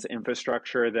scenes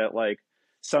infrastructure that like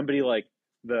somebody like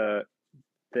the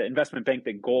the investment bank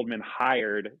that Goldman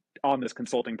hired on this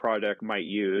consulting project might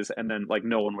use, and then like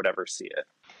no one would ever see it?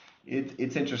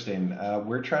 It's interesting.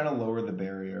 We're trying to lower the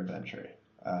barrier of entry.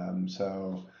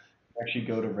 So actually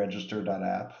go to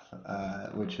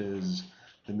register.app, which is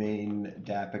the main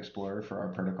DApp explorer for our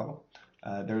protocol.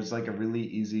 There's like a really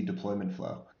easy deployment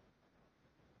flow.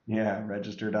 Yeah,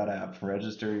 register.app,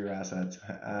 register your assets.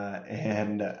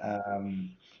 And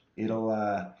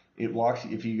it walks,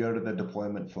 if you go to the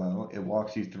deployment flow, it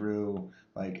walks you through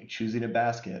like choosing a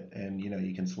basket, and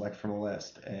you can select from a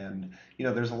list. And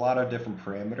there's a lot of different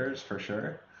parameters for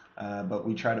sure. But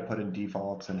we try to put in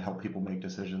defaults and help people make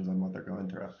decisions on what they're going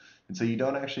through. And so you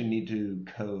don't actually need to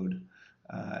code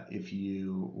if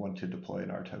you want to deploy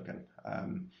an R token.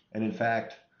 And in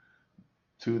fact,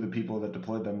 two of the people that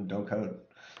deployed them don't code.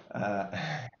 Uh,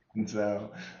 and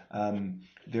so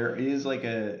there is like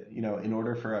in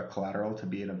order for a collateral to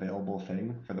be an available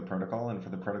thing for the protocol and for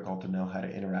the protocol to know how to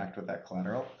interact with that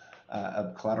collateral,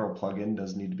 a collateral plugin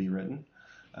does need to be written.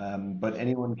 But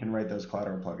anyone can write those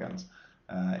collateral plugins.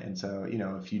 And so,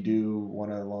 if you do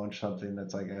want to launch something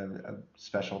that's like a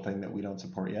special thing that we don't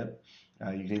support yet,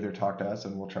 you can either talk to us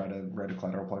and we'll try to write a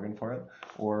collateral plugin for it,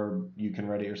 or you can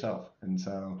write it yourself. And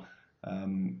so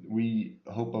we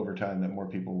hope over time that more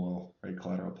people will write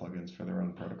collateral plugins for their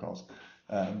own protocols.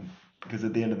 Because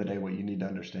at the end of the day, what you need to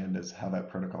understand is how that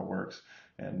protocol works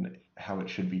and how it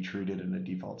should be treated in a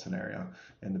default scenario.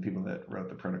 And the people that wrote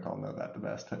the protocol know that the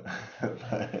best.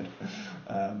 But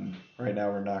right now,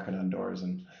 we're knocking on doors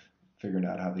and figuring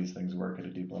out how these things work at a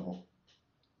deep level.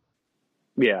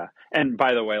 Yeah. And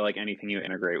by the way, like anything you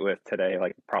integrate with today,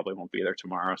 like probably won't be there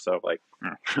tomorrow. So like,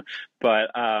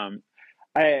 but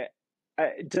I,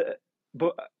 I, d-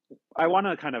 but I want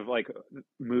to kind of like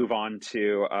move on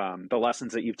to the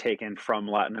lessons that you've taken from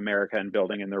Latin America and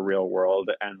building in the real world,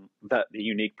 and that the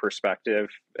unique perspective,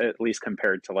 at least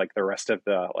compared to like the rest of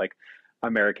the like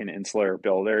American insular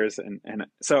builders. And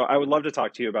so I would love to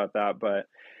talk to you about that. But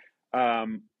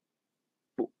um,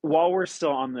 while we're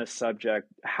still on this subject,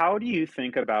 how do you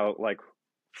think about like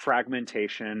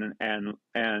fragmentation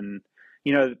and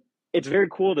you know it's very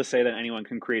cool to say that anyone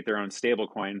can create their own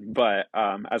stablecoin, but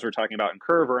as we're talking about in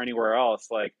Curve or anywhere else,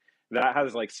 like that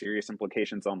has like serious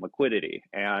implications on liquidity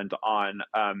and on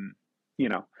you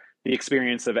know the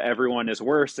experience of everyone is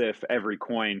worse if every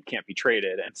coin can't be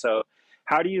traded. And so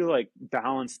how do you like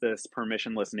balance this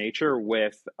permissionless nature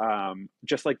with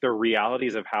just like the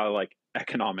realities of how like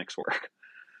economics work?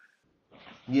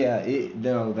 Yeah,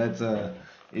 no,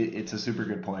 it's a super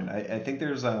good point. I think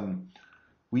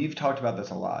we've talked about this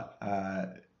a lot,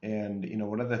 and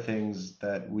one of the things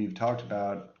that we've talked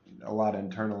about a lot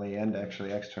internally and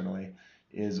actually externally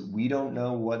is we don't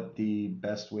know what the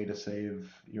best way to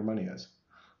save your money is.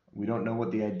 We don't know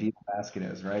what the ideal basket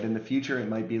is, right? In the future, it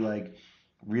might be like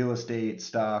real estate,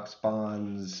 stocks,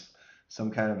 bonds, some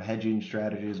kind of hedging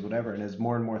strategies, whatever. And as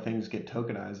more and more things get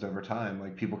tokenized over time,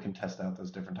 like people can test out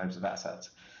those different types of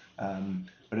assets.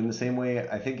 But in the same way,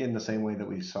 I think in the same way that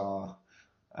we saw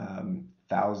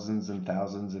thousands and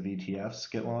thousands of ETFs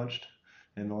get launched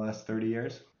in the last 30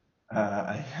 years,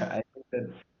 I think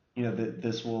that that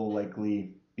this will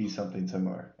likely be something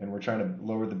similar, and we're trying to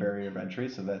lower the barrier of entry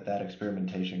so that that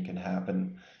experimentation can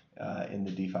happen in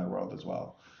the DeFi world as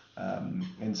well.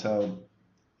 And so,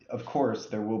 of course,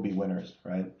 there will be winners,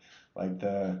 right? Like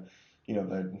you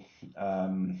know,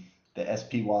 the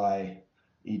SPY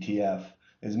ETF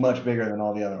is much bigger than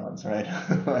all the other ones, right?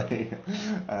 Like,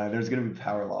 there's going to be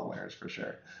power law winners for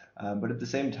sure. But at the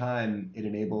same time, it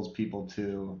enables people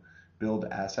to build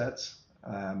assets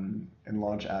and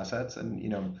launch assets,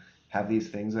 and have these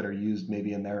things that are used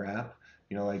maybe in their app.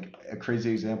 Like a crazy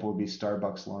example would be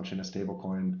Starbucks launching a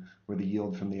stablecoin where the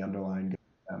yield from the underlying goes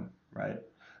to them, right?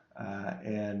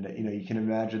 And you can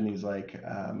imagine these like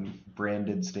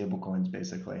branded stablecoins,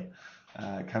 basically,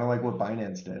 kind of like what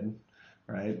Binance did,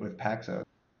 right, with Paxos,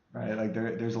 right? Like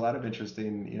there's a lot of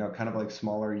interesting, kind of like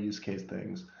smaller use case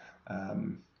things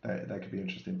that could be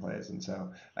interesting plays. And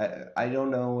so I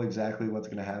don't know exactly what's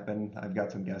going to happen. I've got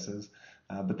some guesses,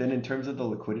 but then in terms of the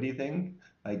liquidity thing,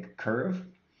 like Curve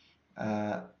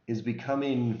is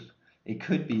becoming, it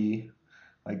could be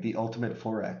like the ultimate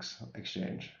forex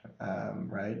exchange,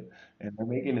 right? And they're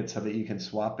making it so that you can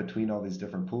swap between all these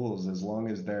different pools as long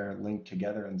as they're linked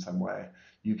together in some way.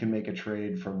 You can make a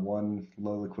trade from one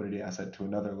low liquidity asset to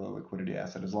another low liquidity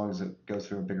asset as long as it goes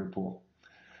through a bigger pool.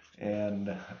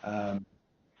 And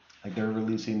like they're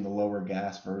releasing the lower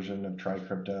gas version of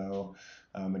TriCrypto,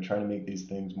 and trying to make these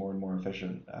things more and more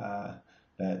efficient.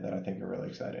 That I think are really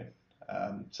exciting.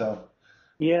 So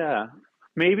Yeah.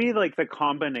 Maybe like the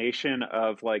combination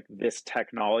of like this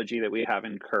technology that we have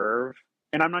in Curve,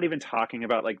 and I'm not even talking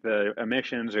about like the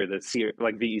emissions or the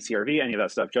like VECRV, any of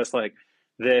that stuff, just like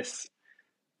this,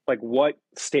 like what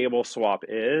stable swap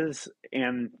is,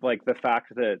 and like the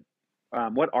fact that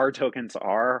what our tokens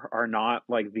are not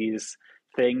like these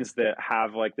things that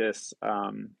have like this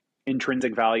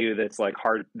intrinsic value that's like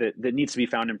hard, that needs to be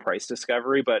found in price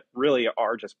discovery, but really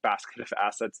are just basket of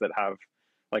assets that have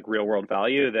like real world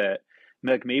value, that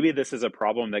like maybe this is a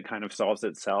problem that kind of solves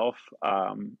itself.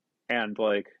 And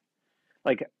like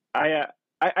I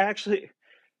I actually,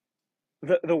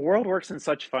 the world works in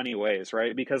such funny ways,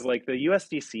 right? Because like the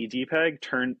USDC DPEG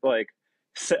turned like,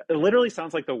 it literally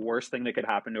sounds like the worst thing that could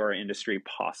happen to our industry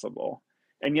possible.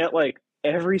 And yet like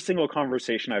every single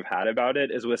conversation I've had about it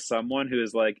is with someone who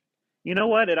is like, you know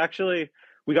what? It actually,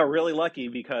 we got really lucky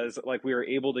because like we were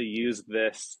able to use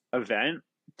this event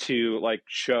to like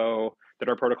show that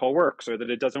our protocol works or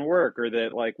that it doesn't work or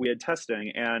that like we had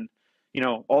testing, and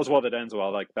all's well that ends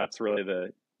well. Like that's really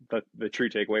the true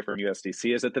takeaway from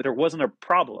USDC is that there wasn't a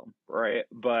problem, right?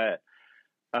 But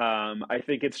I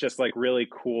think it's just like really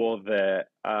cool that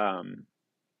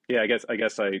yeah, I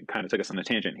guess I kind of took us on a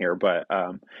tangent here, but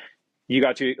you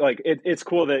got to like it's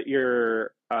cool that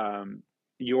your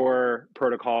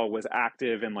protocol was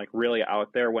active and like really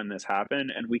out there when this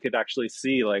happened, and we could actually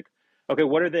see like, okay,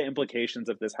 what are the implications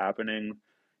of this happening,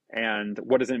 and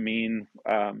what does it mean?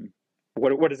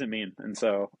 What does it mean? And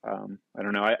so I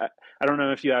don't know. I don't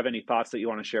know if you have any thoughts that you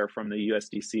want to share from the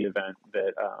USDC event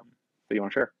that you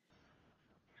want to share.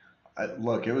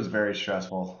 look, it was very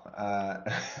stressful.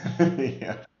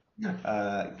 Yeah.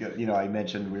 I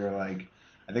mentioned we were like,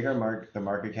 I think the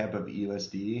market cap of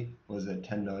USD was at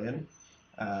 10 million.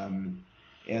 Um,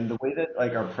 and the way that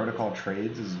like our protocol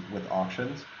trades is with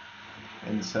auctions.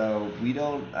 And so we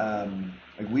don't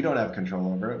have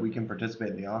control over it. We can participate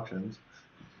in the auctions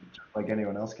just like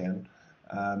anyone else can.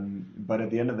 But at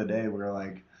the end of the day, we were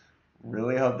like,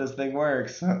 really hope this thing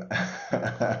works.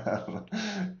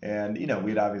 And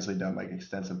we'd obviously done like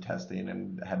extensive testing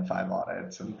and had 5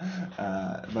 audits, and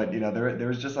but there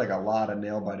was just like a lot of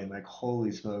nail biting. Like,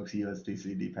 holy smokes,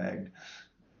 USDC depegged.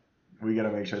 We got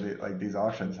to make sure that like these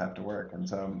auctions have to work. And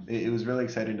so it was really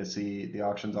exciting to see the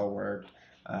auctions all work.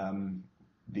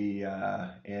 The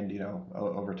and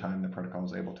over time the protocol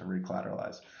was able to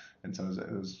recollateralize, and so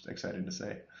it was exciting to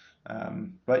see.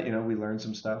 But we learned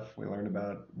some stuff. We learned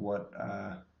about what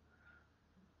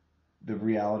the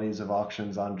realities of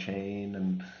auctions on chain,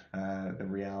 and the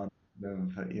reality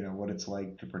of what it's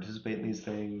like to participate in these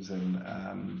things,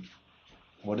 and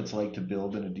what it's like to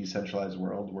build in a decentralized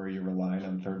world where you're relying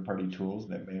on third-party tools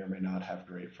that may or may not have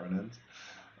great front ends,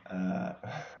 uh,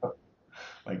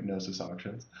 like Gnosis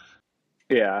auctions.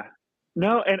 Yeah.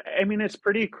 No, and I mean it's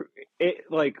it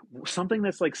like something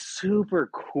that's like super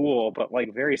cool but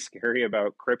like very scary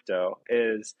about crypto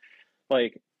is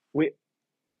like we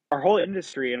our whole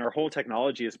industry and our whole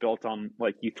technology is built on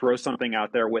like you throw something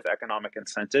out there with economic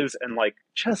incentives and like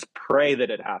just pray that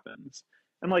it happens.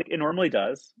 And like it normally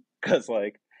does because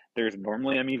like there's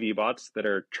normally MEV bots that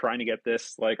are trying to get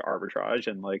this like arbitrage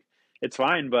and like it's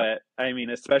fine. But I mean,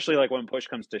 especially like when push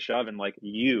comes to shove and like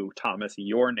you, Thomas,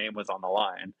 your name was on the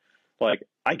line. Like,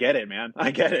 I get it, man. I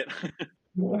get it.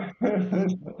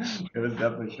 It was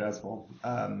definitely stressful.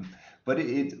 But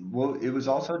well, it was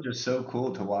also just so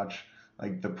cool to watch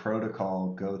like the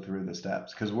protocol go through the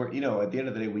steps because we're, at the end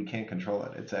of the day, we can't control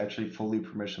it. It's actually fully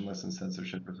permissionless and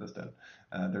censorship resistant.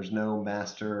 There's no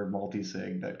master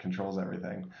multi-sig that controls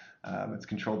everything. It's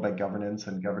controlled by governance,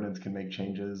 and governance can make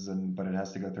changes, but it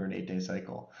has to go through an 8-day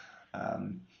cycle.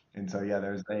 Um, and so, yeah,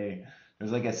 there's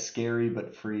like a scary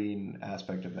but freeing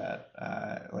aspect of that.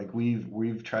 Like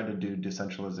we've tried to do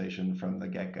decentralization from the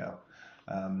get-go,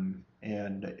 and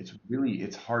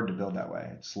it's hard to build that way.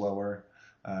 It's slower.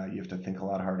 You have to think a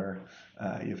lot harder.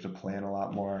 You have to plan a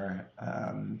lot more,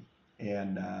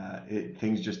 and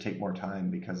things just take more time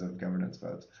because of governance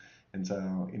votes. And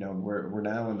so, we're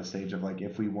now in the stage of like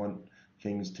if we want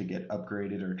things to get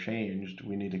upgraded or changed,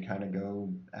 we need to kind of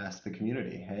go ask the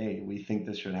community, hey, we think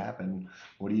this should happen.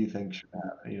 What do you think should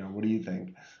happen? What do you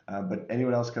think? But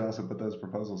anyone else can also put those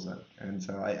proposals in. And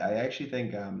so I actually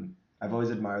think I've always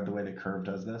admired the way that Curve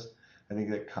does this. I think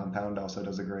that Compound also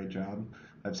does a great job.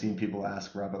 I've seen people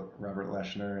ask Robert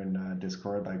Leshner in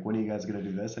Discord, like, when are you guys going to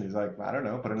do this? And he's like, I don't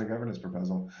know, put in a governance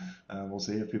proposal. We'll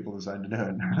see if people decide to do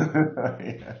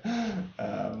it.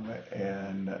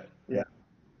 And yeah.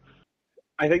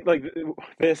 I think like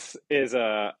this is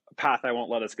a path I won't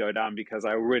let us go down because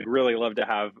I would really love to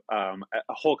have a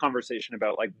whole conversation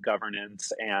about like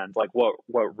governance and like what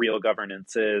real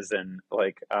governance is and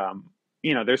like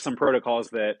there's some protocols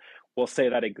that will say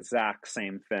that exact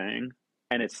same thing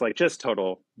and it's like just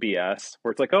total BS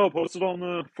where it's like, oh, post it on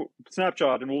the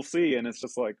snapshot and we'll see, and it's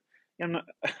just like, I'm not,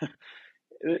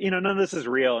 none of this is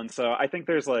real. And so I think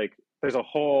there's a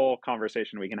whole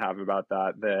conversation we can have about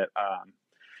that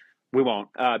we won't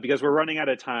because we're running out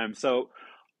of time. So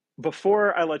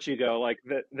before I let you go, like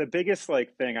the biggest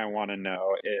like thing I want to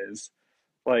know is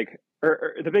like,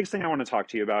 or the biggest thing I want to talk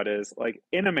to you about is like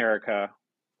in America,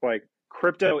 like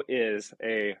crypto is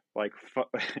a like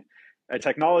a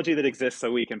technology that exists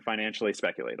so we can financially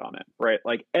speculate on it, right?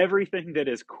 Like everything that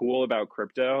is cool about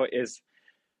crypto is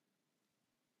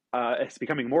it's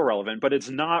becoming more relevant, but it's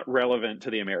not relevant to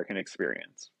the American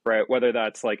experience, right? Whether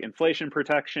that's like inflation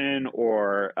protection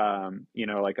or,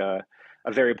 like a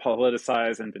very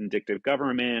politicized and vindictive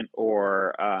government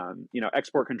or,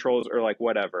 export controls or like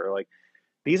whatever. Like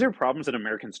these are problems that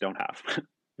Americans don't have.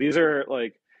 These are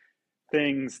like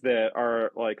things that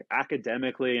are like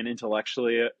academically and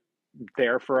intellectually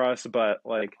there for us, but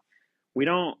like we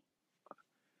don't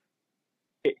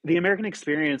the American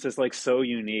experience is like so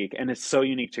unique and it's so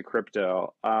unique to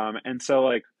crypto. And so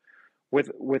like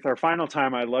with our final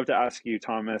time, I'd love to ask you,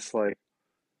 Thomas, like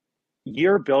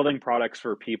you're building products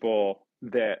for people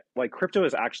that like crypto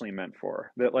is actually meant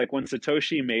for. That like when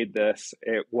Satoshi made this,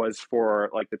 it was for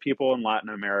like the people in Latin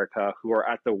America who are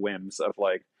at the whims of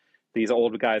like these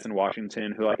old guys in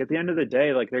Washington who like at the end of the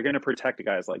day, like they're gonna protect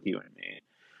guys like you and me.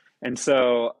 And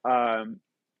so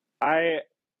I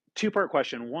two-part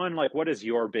question. One, like what is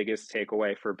your biggest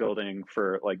takeaway for building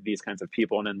for like these kinds of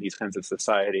people and in these kinds of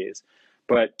societies?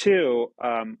 But two,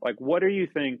 like what do you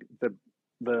think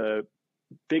the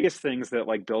biggest things that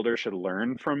like builders should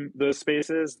learn from those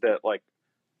spaces that like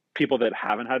people that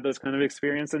haven't had those kind of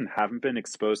experience and haven't been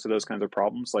exposed to those kinds of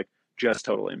problems like just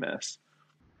totally miss?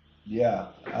 Yeah.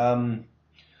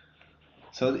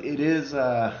 So it is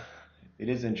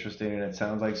interesting and it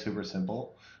sounds like super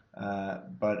simple.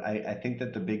 But I think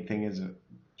that the big thing is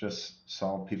just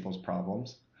solve people's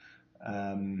problems,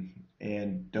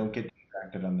 and don't get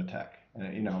distracted on the tech.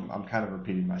 And, I'm kind of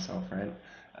repeating myself, right?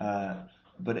 Uh,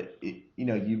 but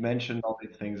you mentioned all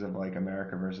these things of like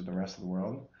America versus the rest of the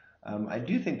world. I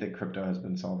do think that crypto has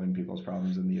been solving people's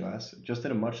problems in the U.S. just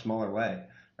in a much smaller way,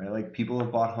 right? Like people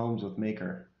have bought homes with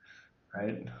Maker,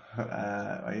 right?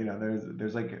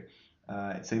 There's like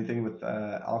same thing with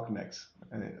Alchemix,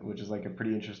 which is like a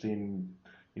pretty interesting,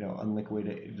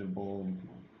 unliquidatable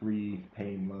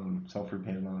repaying loan,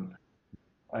 self-repaying loan.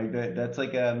 Like that's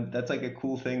like a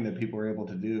cool thing that people are able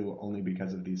to do only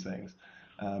because of these things.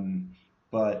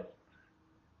 But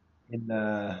in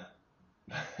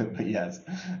but yes,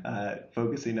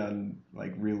 focusing on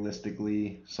like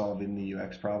realistically solving the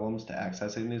UX problems to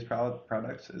accessing these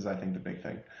products is, I think, the big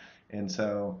thing. And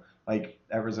so, like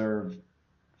at Reserve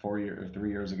 4 years, 3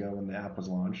 years ago when the app was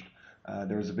launched,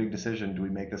 there was a big decision: do we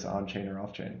make this on chain or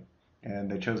off chain? and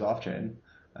they chose off-chain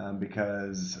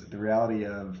because the reality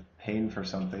of paying for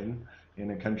something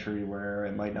in a country where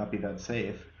it might not be that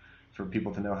safe for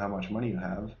people to know how much money you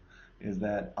have is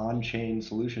that on-chain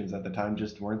solutions at the time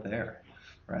just weren't there,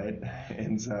 right?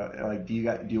 And so, like, do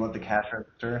you want the cash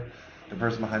register, the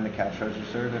person behind the cash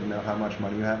register, to know how much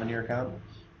money you have in your account?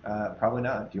 Probably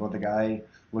not. Do you want the guy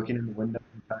looking in the window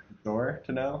inside the store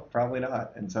to know? Probably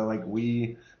not. And so, like,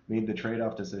 we made the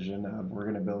trade-off decision of we're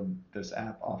going to build this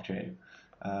app off-chain.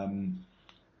 Um,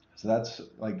 so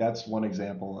that's one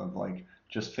example of like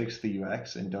just fix the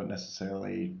UX and don't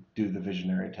necessarily do the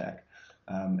visionary tech.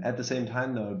 At the same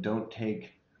time, though, don't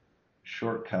take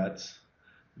shortcuts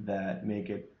that make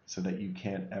it so that you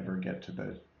can't ever get to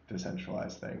the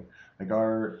decentralized thing. Like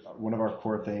our one of our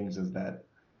core things is that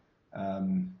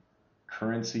um,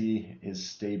 currency is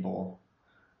stable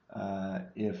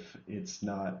if it's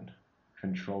not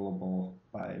controllable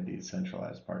by these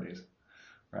centralized parties,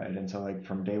 right? And so like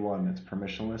from day one, it's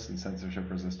permissionless and censorship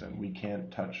resistant. We can't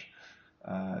touch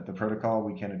the protocol.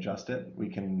 We can't adjust it. We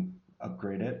can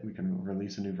upgrade it. We can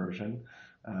release a new version.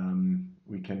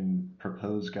 We can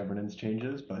propose governance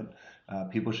changes, but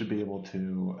people should be able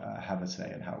to have a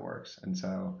say in how it works. And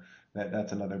so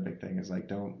that's another big thing is like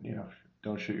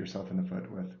don't shoot yourself in the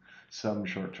foot with some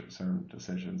short-term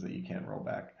decisions that you can't roll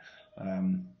back.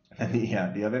 And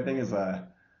yeah, the other thing is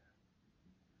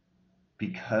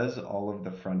because all of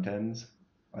the front ends,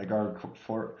 like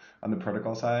for on the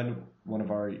protocol side, one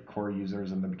of our core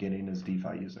users in the beginning is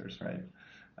DeFi users, right?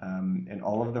 And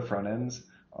all of the front ends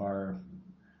are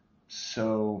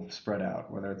so spread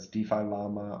out, whether it's DeFi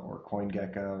Llama or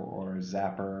CoinGecko or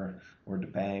Zapper or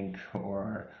DeBank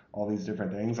or all these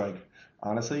different things. Like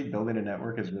honestly, building a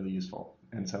network is really useful.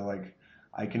 And so like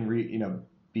I can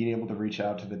being able to reach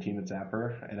out to the team at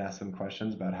Zapper and ask them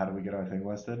questions about how do we get our thing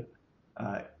listed,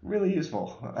 really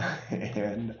useful.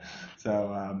 And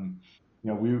so,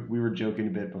 we were joking a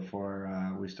bit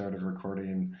before we started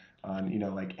recording on,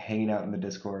 like hanging out in the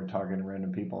Discord, talking to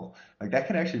random people. Like that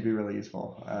can actually be really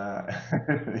useful.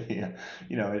 Yeah,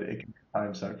 it can be a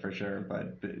time suck for sure,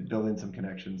 but building some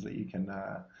connections that you can,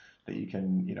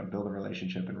 build a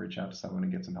relationship and reach out to someone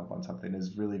and get some help on something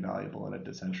is really valuable in a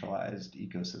decentralized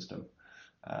ecosystem.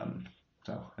 Um,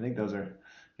 so I think those are,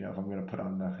 if I'm going to put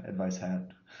on the advice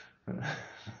hat,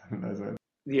 those are.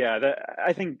 Yeah,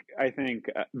 I think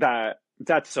that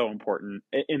that's so important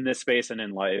in this space and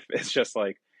in life. It's just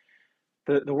like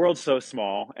the world's so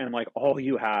small, and like all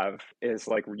you have is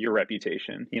like your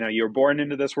reputation. You're born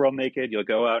into this world naked, you'll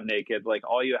go out naked. Like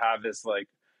all you have is like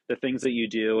the things that you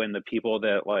do and the people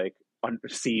that like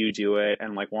see you do it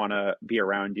and like want to be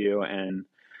around you. And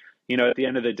at the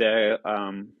end of the day,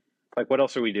 like what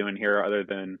else are we doing here other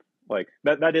than like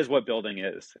that is what building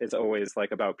is. It's always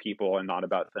like about people and not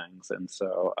about things. And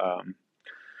so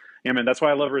yeah, man, that's why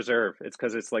I love Reserve. It's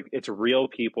because it's like it's real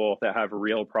people that have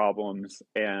real problems,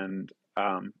 and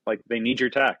like they need your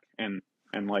tech, and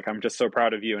like I'm just so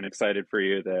proud of you and excited for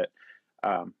you that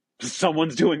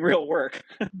someone's doing real work.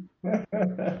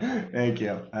 Thank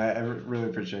you. I really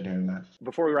appreciate hearing that.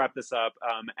 Before we wrap this up,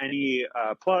 any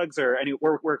plugs or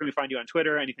where can we find you on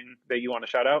Twitter? Anything that you want to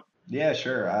shout out? Yeah,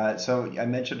 sure. So I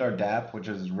mentioned our DApp, which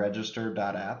is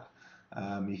register.app.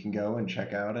 You can go and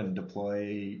check out and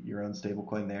deploy your own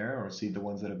stablecoin there or see the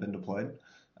ones that have been deployed.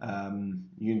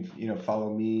 You can,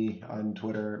 follow me on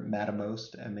Twitter,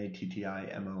 Matimost,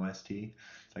 Mattimost.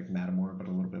 It's like Mattimore, but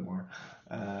a little bit more.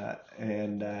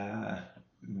 And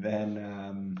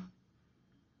then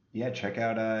yeah, check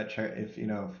out if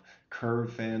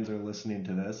Curve fans are listening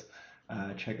to this,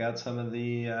 check out some of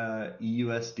the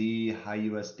EUSD, High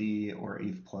USD, or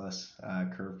ETH Plus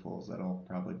Curve pools that'll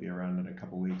probably be around in a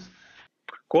couple weeks.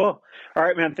 Cool. All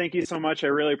right, man. Thank you so much. I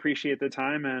really appreciate the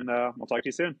time, and we'll talk to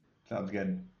you soon. Sounds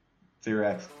good. See you,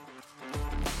 Rex.